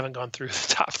and they haven't gone through the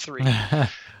top 3.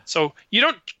 So you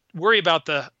don't worry about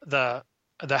the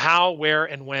how, where,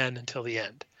 and when until the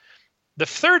end. The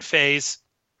third phase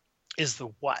is the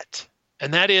what.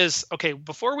 And that is, okay,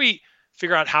 before we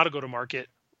figure out how to go to market,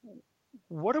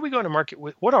 what are we going to market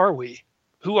with? What are we?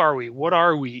 Who are we? What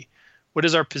are we? What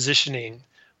is our positioning?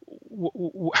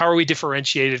 How are we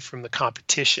differentiated from the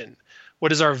competition?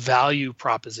 What is our value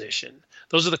proposition?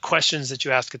 Those are the questions that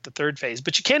you ask at the third phase.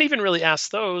 But you can't even really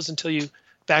ask those until you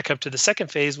back up to the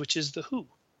second phase, which is the who.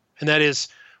 And that is,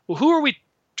 well, who are we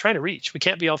trying to reach? We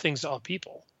can't be all things to all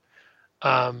people.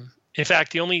 In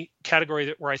fact, the only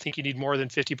category where I think you need more than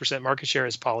 50% market share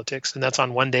is politics, and that's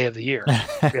on one day of the year.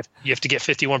 You have to get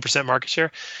 51% market share.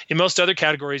 In most other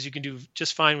categories, you can do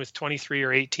just fine with 23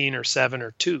 or 18 or 7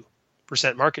 or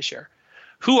 2% market share.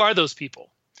 Who are those people?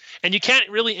 And you can't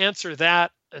really answer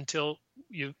that until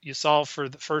you solve for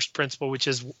the first principle, which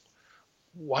is,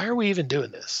 why are we even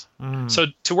doing this? So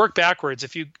to work backwards,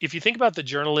 if you think about the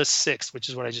journalist 6, which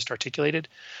is what I just articulated,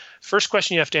 first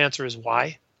question you have to answer is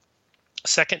why.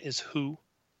 Second is who.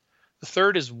 The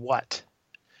third is what.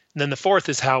 And then the fourth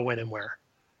is how, when, and where.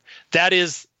 That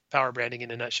is power branding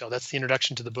in a nutshell. That's the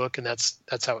introduction to the book, and that's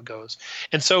how it goes.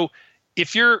 And so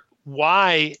if your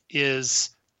why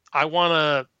is, I want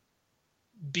to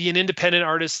be an independent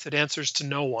artist that answers to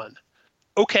no one,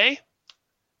 okay.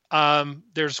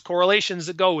 There's correlations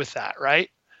that go with that, right?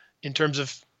 In terms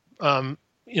of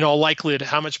likelihood,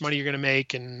 how much money you're going to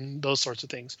make and those sorts of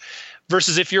things.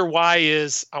 Versus if your why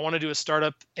is, I want to do a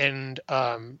startup and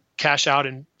cash out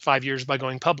in 5 years by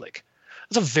going public.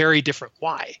 That's a very different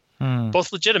why.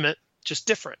 Both legitimate, just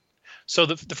different. So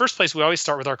the first place we always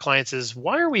start with our clients is,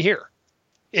 why are we here?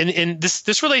 And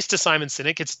this relates to Simon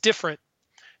Sinek. It's different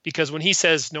because when he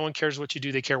says no one cares what you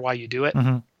do, they care why you do it.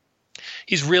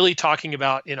 He's really talking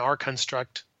about, in our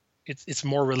construct, it's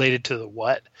more related to the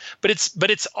what. But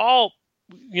it's all,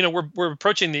 we're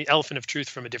approaching the elephant of truth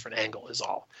from a different angle is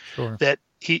all. Sure. That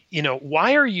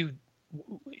why are you,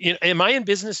 am I in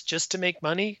business just to make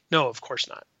money? No, of course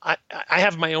not. I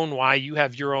have my own why. You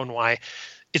have your own why.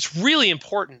 It's really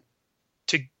important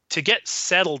to get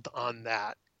settled on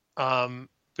that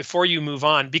before you move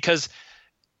on, because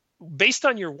based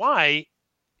on your why,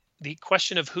 the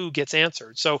question of who gets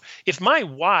answered. So if my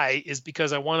why is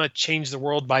because I want to change the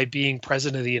world by being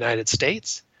president of the United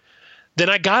States,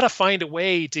 then I got to find a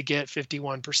way to get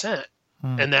 51%.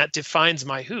 And that defines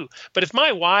my who. But if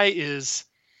my why is,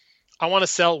 I want to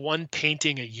sell one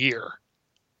painting a year,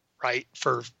 right,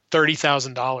 for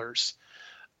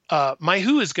 $30,000, my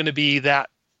who is going to be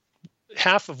that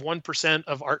half of 1%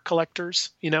 of art collectors,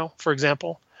 for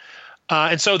example.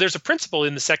 And so there's a principle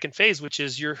in the second phase, which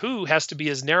is your who has to be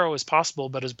as narrow as possible,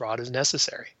 but as broad as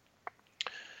necessary.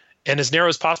 And as narrow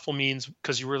as possible means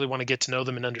because you really want to get to know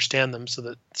them and understand them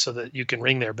so that you can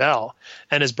ring their bell.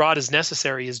 And as broad as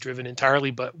necessary is driven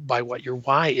entirely by what your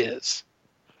why is.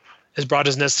 As broad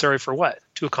as necessary for what?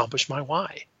 To accomplish my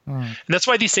why. And that's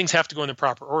why these things have to go in the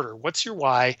proper order. What's your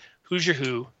why? Who's your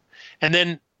who? And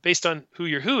then based on who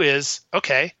your who is,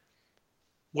 okay,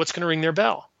 what's going to ring their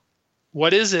bell?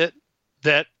 What is it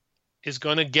that is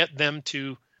going to get them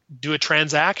to do a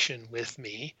transaction with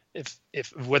me, if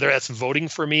whether that's voting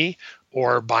for me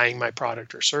or buying my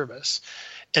product or service?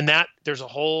 And that there's a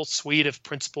whole suite of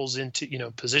principles into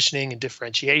positioning and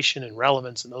differentiation and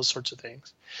relevance and those sorts of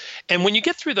things. And when you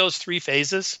get through those three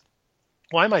phases,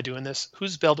 why am I doing this?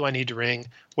 Whose bell do I need to ring?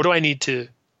 What do I need to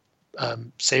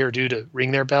say or do to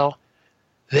ring their bell?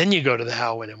 Then you go to the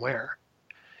how, when, and where.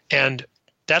 And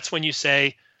that's when you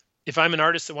say, if I'm an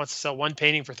artist that wants to sell one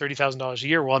painting for $30,000 a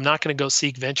year, well, I'm not going to go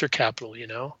seek venture capital,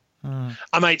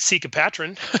 I might seek a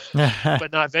patron,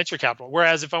 but not venture capital.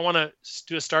 Whereas if I want to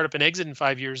do a startup and exit in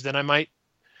 5 years, then I might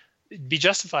be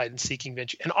justified in seeking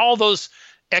venture. And all those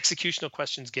executional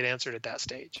questions get answered at that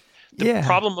stage. The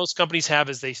problem most companies have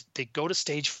is they go to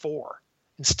stage 4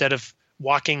 instead of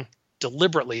walking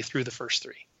deliberately through the first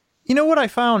 3. What I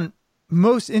found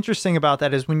most interesting about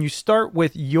that is when you start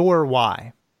with your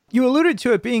why. You alluded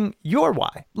to it being your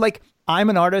why. Like, I'm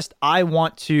an artist. I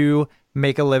want to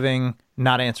make a living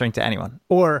not answering to anyone.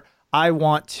 Or I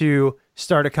want to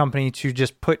start a company to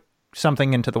just put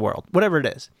something into the world, whatever it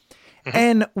is.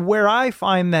 And where I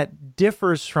find that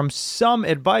differs from some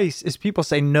advice is people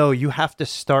say, no, you have to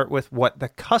start with what the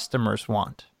customers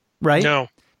want, right? No.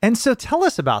 And so tell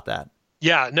us about that.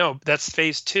 Yeah, no, that's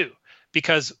phase 2.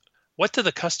 Because what do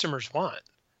the customers want?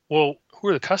 Well, who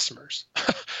are the customers?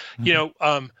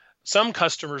 Some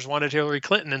customers wanted Hillary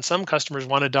Clinton and some customers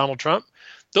wanted Donald Trump.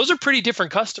 Those are pretty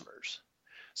different customers.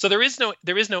 So there is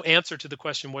no answer to the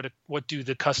question, what do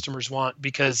the customers want?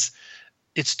 Because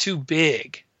it's too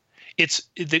big. It's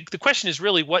the question is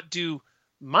really, what do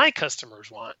my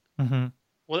customers want?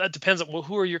 Well, that depends on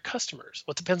who are your customers.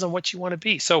 Well, it depends on what you want to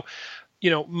be. So,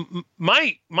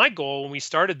 my goal when we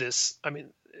started this,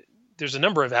 there's a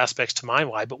number of aspects to my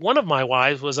why, but one of my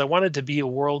whys was I wanted to be a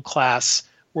world-class,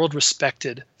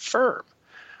 world-respected firm,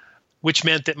 which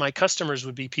meant that my customers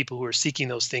would be people who are seeking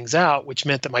those things out, which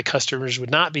meant that my customers would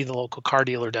not be the local car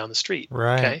dealer down the street.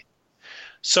 Right. Okay.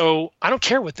 So I don't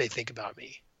care what they think about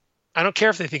me. I don't care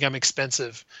if they think I'm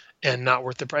expensive and not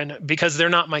worth the price, because they're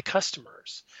not my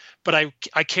customers. But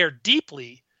I care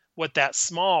deeply what that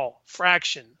small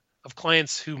fraction of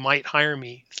clients who might hire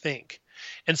me think.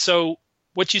 And so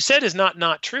what you said is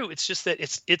not true. It's just that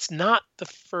it's not the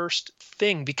first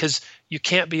thing, because you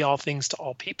can't be all things to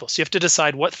all people. So you have to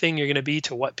decide what thing you're going to be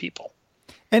to what people.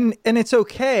 And it's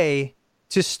okay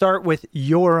to start with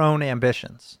your own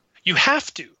ambitions. You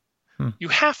have to. You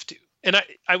have to. And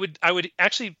I would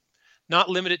actually not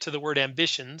limit it to the word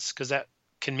ambitions, because that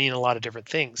can mean a lot of different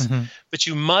things. But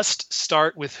you must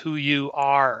start with who you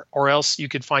are, or else you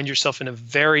could find yourself in a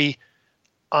very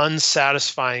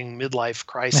unsatisfying midlife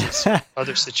crisis or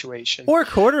other situation. Or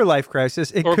quarter life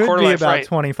crisis. It could be about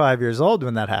 25 years old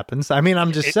when that happens. I mean,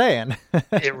 I'm just saying.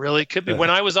 It really could be. When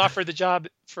I was offered the job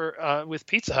for with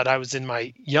Pizza Hut, I was in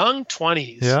my young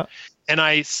 20s. Yeah. And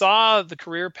I saw the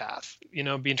career path,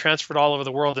 being transferred all over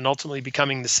the world and ultimately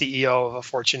becoming the CEO of a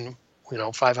Fortune,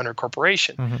 500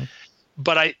 corporation.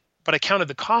 But I counted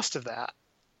the cost of that,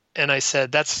 and I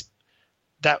said, that's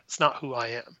not who I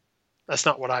am. That's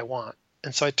not what I want.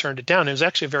 And so I turned it down. It was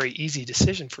actually a very easy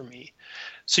decision for me.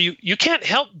 So you can't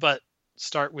help but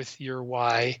start with your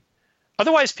why.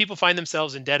 Otherwise, people find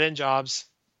themselves in dead-end jobs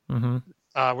where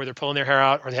they're pulling their hair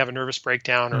out, or they have a nervous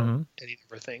breakdown, or any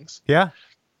number of things. Yeah.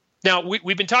 Now,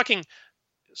 we've been talking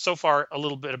so far a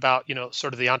little bit about,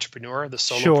 sort of the entrepreneur, the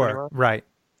solopreneur. Sure, right.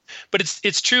 But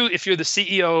it's true, if you're the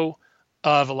CEO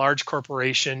of a large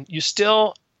corporation, it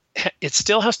still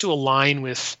has to align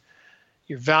with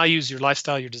your values, your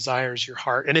lifestyle, your desires, your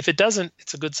heart. And if it doesn't,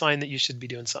 it's a good sign that you should be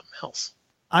doing something else.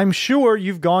 I'm sure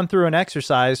you've gone through an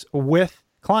exercise with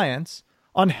clients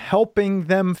on helping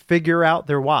them figure out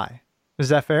their why. Is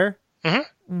that fair?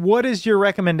 What is your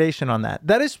recommendation on that?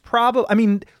 That is probably, I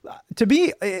mean, to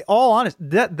be all honest,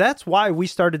 that's why we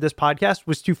started this podcast,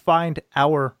 was to find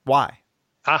our why.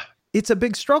 It's a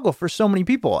big struggle for so many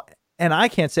people. And I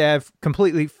can't say I've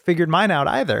completely figured mine out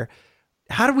either.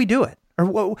 How do we do it?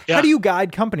 Or how do you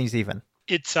guide companies even?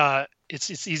 It's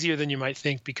easier than you might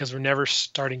think, because we're never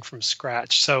starting from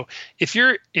scratch. So if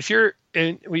you're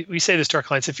and we say this to our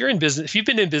clients, if you're in business, if you've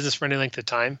been in business for any length of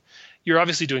time, you're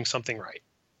obviously doing something right.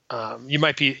 You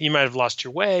might have lost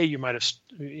your way, you might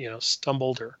have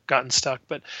stumbled or gotten stuck,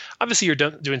 but obviously you're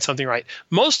doing something right.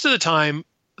 Most of the time,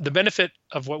 the benefit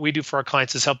of what we do for our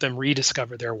clients is help them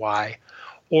rediscover their why,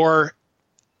 or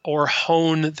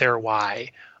hone their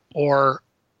why, or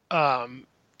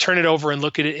turn it over and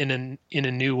look at it in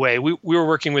a new way. We were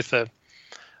working with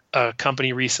a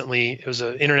company recently. It was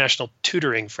an international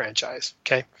tutoring franchise.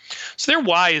 Okay, so their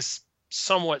why is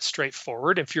somewhat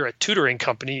straightforward. If you're a tutoring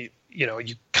company,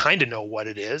 you kind of know what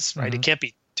it is, right? It can't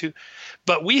be too,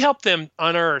 but we help them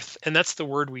unearth, and that's the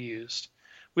word we used.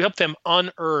 We help them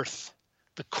unearth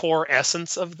the core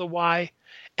essence of the why,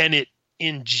 and it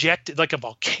injected, like a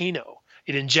volcano,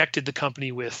 it injected the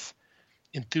company with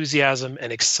enthusiasm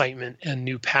and excitement and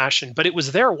new passion. But it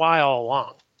was their why all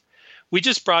along. We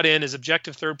just brought in, as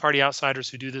objective third-party outsiders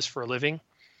who do this for a living,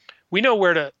 we know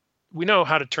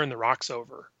how to turn the rocks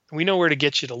over. We know where to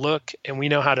get you to look, and we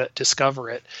know how to discover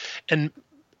it. And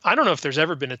I don't know if there's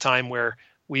ever been a time where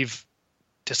we've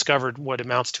discovered what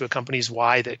amounts to a company's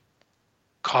why that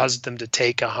caused them to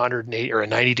take a 108 or a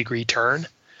 90-degree turn.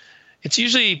 It's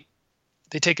usually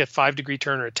they take a 5-degree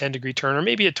turn or a 10-degree turn, or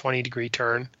maybe a 20-degree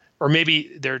turn, or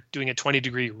maybe they're doing a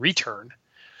 20-degree return.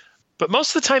 But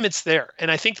most of the time it's there. And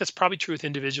I think that's probably true with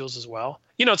individuals as well.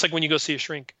 It's like when you go see a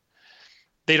shrink.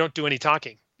 They don't do any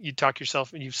talking. You talk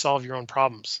yourself and you solve your own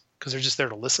problems, because they're just there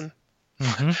to listen.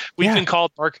 We've been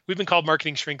called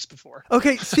marketing shrinks before.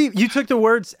 Okay, Steve, you took the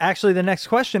words, actually, the next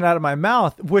question out of my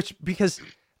mouth, because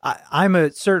I'm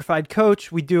a certified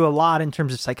coach. We do a lot in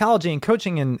terms of psychology and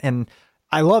coaching, and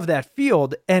I love that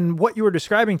field. And what you were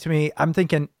describing to me, I'm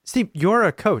thinking, Steve, you're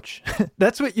a coach.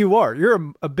 That's what you are.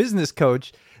 You're a business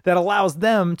coach that allows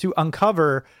them to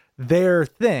uncover their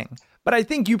thing. But I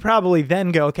think you probably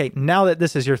then go, okay, now that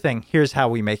this is your thing, here's how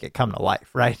we make it come to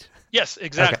life, right? Yes,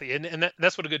 exactly. Okay. And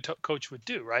that's what a good coach would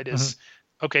do, right? Is,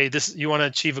 okay, you want to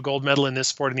achieve a gold medal in this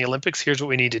sport in the Olympics, here's what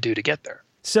we need to do to get there.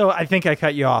 So I think I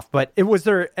cut you off, but was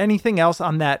there anything else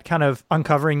on that kind of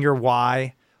uncovering your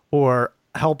why, or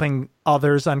helping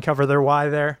others uncover their why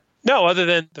there? No, other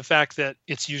than the fact that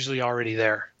it's usually already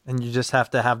there. And you just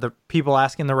have to have the people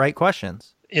asking the right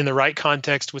questions. in the right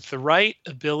context with the right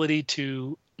ability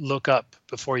to look up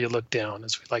before you look down,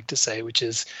 as we like to say, which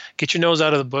is get your nose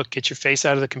out of the book, get your face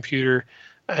out of the computer,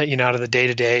 out of the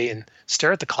day-to-day, and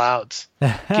stare at the clouds.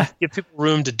 Give people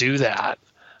room to do that.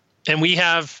 And we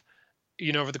have,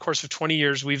 over the course of 20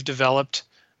 years, we've developed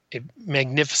a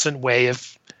magnificent way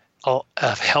of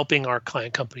helping our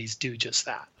client companies do just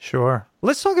that. Sure.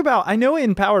 Let's talk about, I know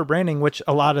in power branding, which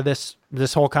a lot of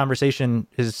this whole conversation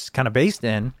is kind of based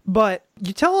in, but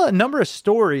you tell a number of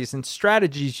stories and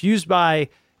strategies used by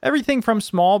everything from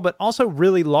small, but also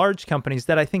really large companies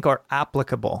that I think are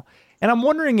applicable. And I'm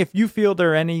wondering if you feel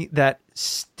there are any that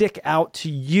stick out to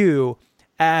you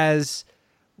as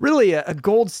really a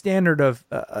gold standard of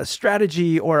a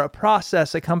strategy or a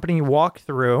process a company walked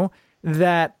through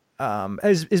that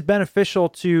is beneficial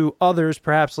to others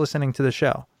perhaps listening to the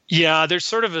show. Yeah, there's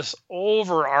sort of this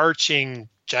overarching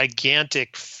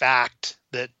gigantic fact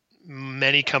that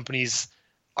many companies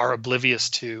are oblivious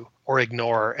to or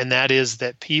ignore, and that is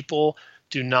that people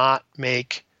do not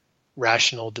make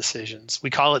rational decisions. We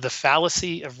call it the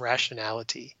fallacy of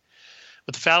rationality.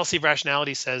 What the fallacy of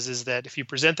rationality says is that if you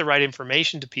present the right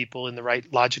information to people in the right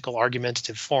logical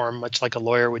argumentative form, much like a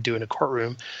lawyer would do in a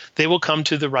courtroom, they will come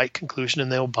to the right conclusion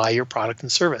and they will buy your product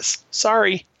and service.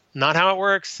 Sorry, not how it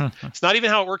works. It's not even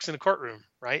how it works in a courtroom,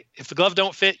 right? If the glove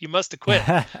don't fit, you must acquit.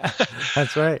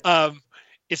 That's right.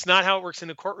 It's not how it works in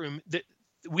a courtroom.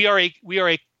 We are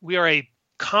a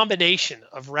combination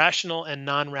of rational and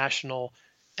non-rational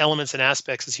elements and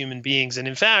aspects as human beings. And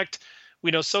in fact,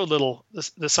 we know so little,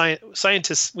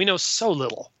 scientists, we know so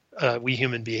little, we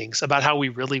human beings, about how we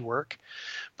really work.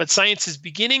 But science is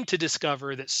beginning to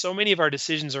discover that so many of our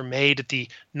decisions are made at the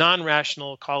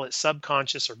non-rational, call it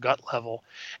subconscious or gut level.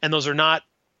 And those are not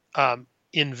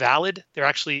invalid. They're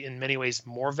actually, in many ways,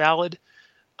 more valid.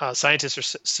 Scientists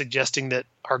are suggesting that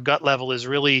our gut level is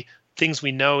really things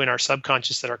we know in our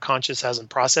subconscious that our conscious hasn't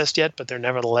processed yet, but they're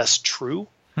nevertheless true.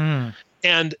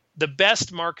 And the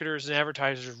best marketers and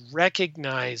advertisers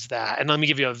recognize that. And let me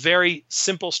give you a very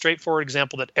simple, straightforward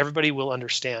example that everybody will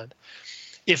understand.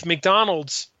 If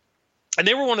McDonald's, and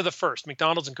they were one of the first,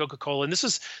 McDonald's and Coca-Cola, and this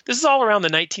is all around the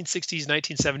 1960s,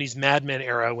 1970s Mad Men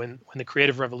era when the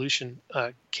creative revolution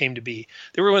came to be.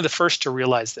 They were one of the first to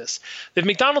realize this. If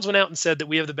McDonald's went out and said that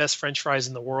we have the best French fries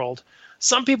in the world,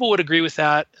 some people would agree with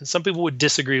that, and some people would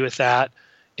disagree with that.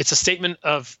 It's a statement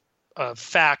of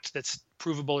fact that's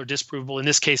provable or disprovable. In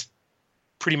this case,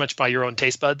 pretty much by your own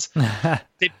taste buds.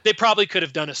 They probably could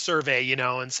have done a survey,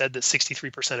 and said that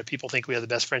 63% of people think we have the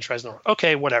best French fries in the world.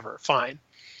 Okay, whatever, fine.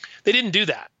 They didn't do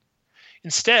that.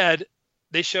 Instead,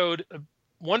 they showed a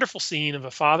wonderful scene of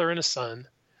a father and a son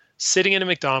sitting in a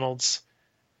McDonald's,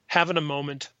 having a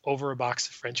moment over a box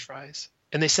of French fries,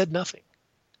 and they said nothing.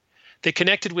 They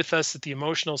connected with us at the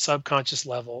emotional subconscious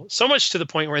level, so much to the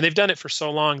point where they've done it for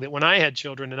so long that when I had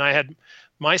children and I had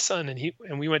my son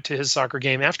and we went to his soccer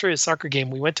game, after his soccer game,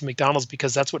 we went to McDonald's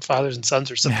because that's what fathers and sons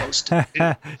are supposed to do.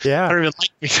 Yeah. I don't even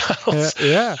like McDonald's.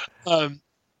 Yeah.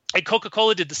 And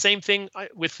Coca-Cola did the same thing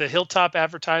with the Hilltop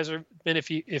advertiser. And if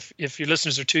your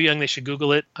listeners are too young, they should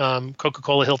Google it.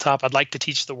 Coca-Cola Hilltop. I'd like to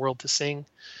teach the world to sing.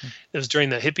 It was during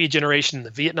the hippie generation,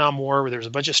 the Vietnam War, where there was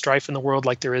a bunch of strife in the world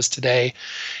like there is today.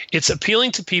 It's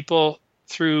appealing to people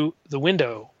through the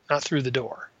window, not through the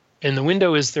door. And the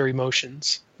window is their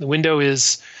emotions. The window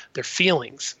is their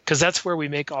feelings, because that's where we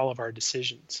make all of our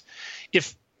decisions.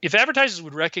 If advertisers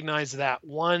would recognize that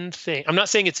one thing, I'm not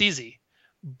saying it's easy,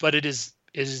 but it is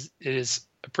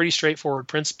a pretty straightforward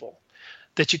principle,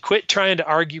 that you quit trying to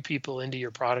argue people into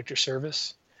your product or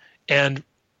service and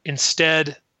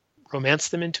instead romance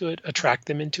them into it, attract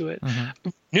them into it. Mm-hmm.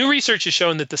 New research has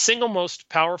shown that the single most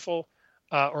powerful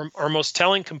or most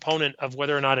telling component of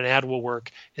whether or not an ad will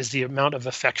work is the amount of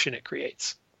affection it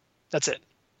creates. That's it.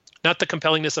 Not the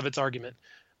compellingness of its argument,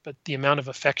 but the amount of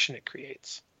affection it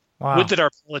creates. Wow. Would that our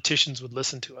politicians would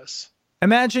listen to us.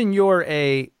 Imagine you're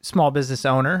a small business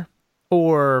owner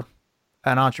or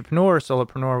an entrepreneur,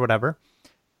 solopreneur, whatever,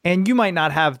 and you might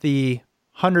not have the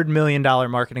 $100 million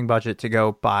marketing budget to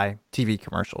go buy TV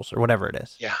commercials or whatever it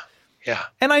is. Yeah.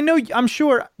 And I'm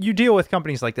sure you deal with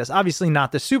companies like this, obviously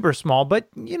not the super small, but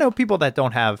people that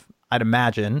don't have, I'd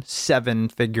imagine,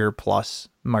 7-figure plus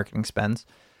marketing spends.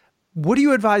 What do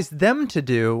you advise them to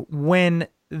do when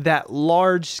that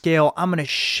large scale, I'm going to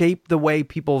shape the way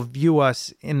people view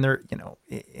us in their,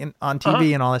 on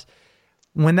TV and all this,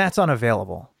 when that's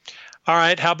unavailable? All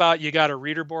right. How about you got a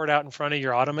reader board out in front of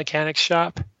your auto mechanics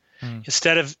shop?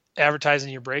 Instead of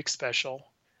advertising your brake special,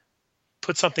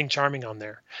 put something charming on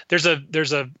there. There's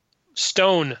a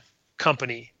stone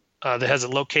company that has a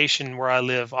location where I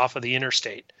live off of the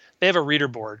interstate. They have a reader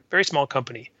board, very small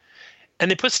company.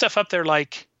 And they put stuff up there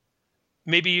like,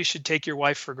 maybe you should take your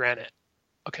wife for granted.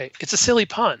 Okay, it's a silly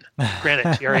pun.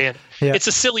 Granted, T-R-A-N. Yeah. It's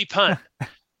a silly pun.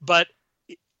 But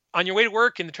on your way to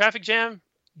work in the traffic jam,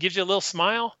 gives you a little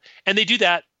smile. And they do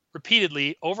that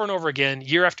repeatedly over and over again,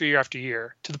 year after year after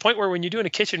year, to the point where when you're doing a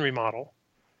kitchen remodel,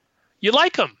 you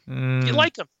like them. You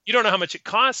like them. You don't know how much it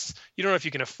costs. You don't know if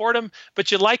you can afford them,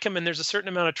 but you like them. And there's a certain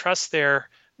amount of trust there,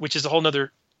 which is a whole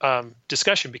nother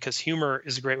discussion, because humor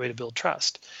is a great way to build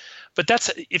trust. But that's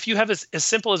if you have as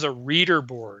simple as a reader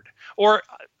board. Or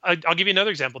I'll give you another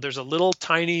example. There's a little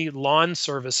tiny lawn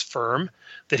service firm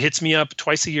that hits me up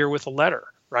twice a year with a letter,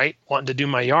 right? Wanting to do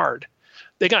my yard.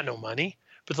 They got no money,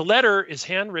 but the letter is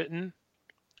handwritten.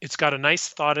 It's got a nice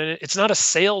thought in it. It's not a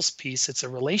sales piece. It's a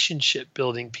relationship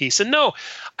building piece. And no,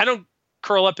 I don't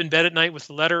curl up in bed at night with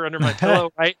the letter under my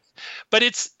pillow, right? But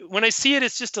when I see it,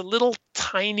 it's just a little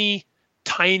tiny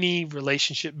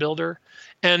relationship builder.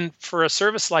 And for a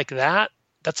service like that,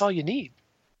 that's all you need.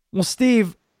 Well,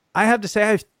 Steve, I have to say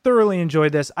I thoroughly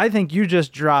enjoyed this. I think you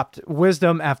just dropped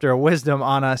wisdom after wisdom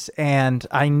on us, and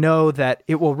I know that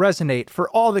it will resonate for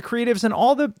all the creatives and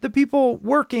all the people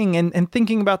working and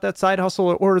thinking about that side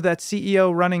hustle or that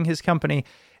CEO running his company.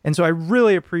 And so I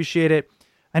really appreciate it.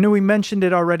 I know we mentioned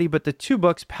it already, but the 2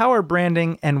 books, Power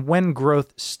Branding and When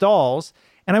Growth Stalls.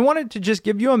 And I wanted to just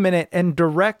give you a minute and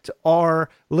direct our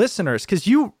listeners, because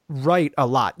you write a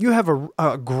lot. You have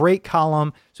a great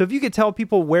column. So if you could tell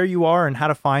people where you are and how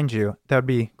to find you, that would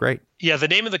be great. Yeah, the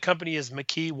name of the company is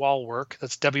McKee Wallwork.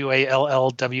 That's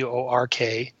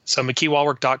WALLWORK. So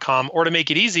McKeeWallwork.com. Or to make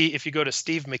it easy, if you go to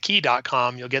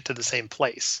SteveMcKee.com, you'll get to the same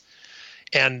place.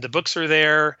 And the books are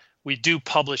there. We do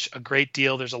publish a great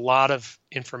deal. There's a lot of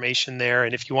information there.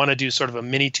 And if you want to do sort of a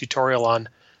mini tutorial on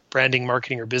branding,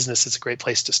 marketing, or business, it's a great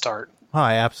place to start. Oh,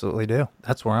 I absolutely do.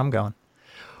 That's where I'm going.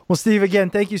 Well, Steve, again,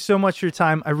 thank you so much for your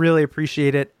time. I really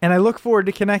appreciate it. And I look forward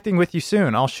to connecting with you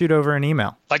soon. I'll shoot over an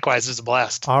email. Likewise, it was a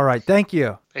blast. All right. Thank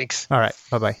you. Thanks. All right.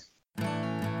 Bye-bye.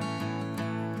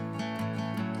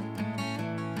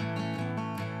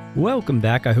 Welcome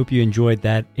back. I hope you enjoyed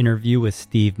that interview with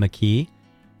Steve McKee.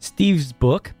 Steve's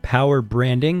book, Power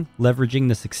Branding, Leveraging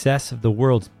the Success of the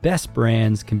World's Best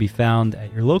Brands, can be found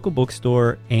at your local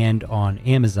bookstore and on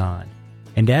Amazon.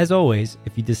 And as always,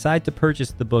 if you decide to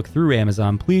purchase the book through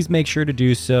Amazon, please make sure to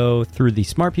do so through the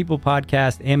Smart People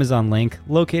Podcast Amazon link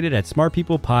located at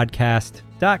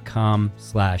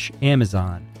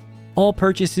smartpeoplepodcast.com/Amazon. All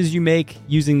purchases you make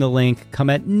using the link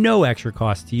come at no extra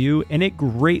cost to you, and it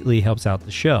greatly helps out the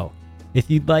show.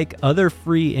 If you'd like other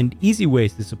free and easy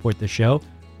ways to support the show,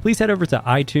 please head over to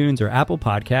iTunes or Apple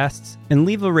Podcasts and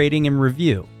leave a rating and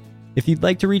review. If you'd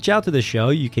like to reach out to the show,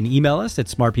 you can email us at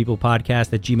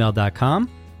smartpeoplepodcast@gmail.com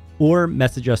or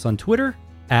message us on Twitter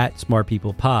at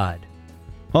smartpeoplepod.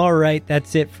 All right,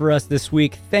 that's it for us this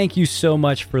week. Thank you so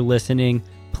much for listening.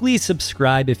 Please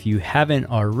subscribe if you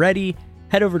haven't already.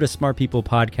 Head over to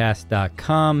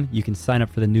smartpeoplepodcast.com. You can sign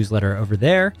up for the newsletter over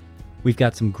there. We've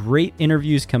got some great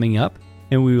interviews coming up,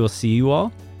 and we will see you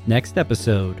all next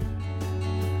episode.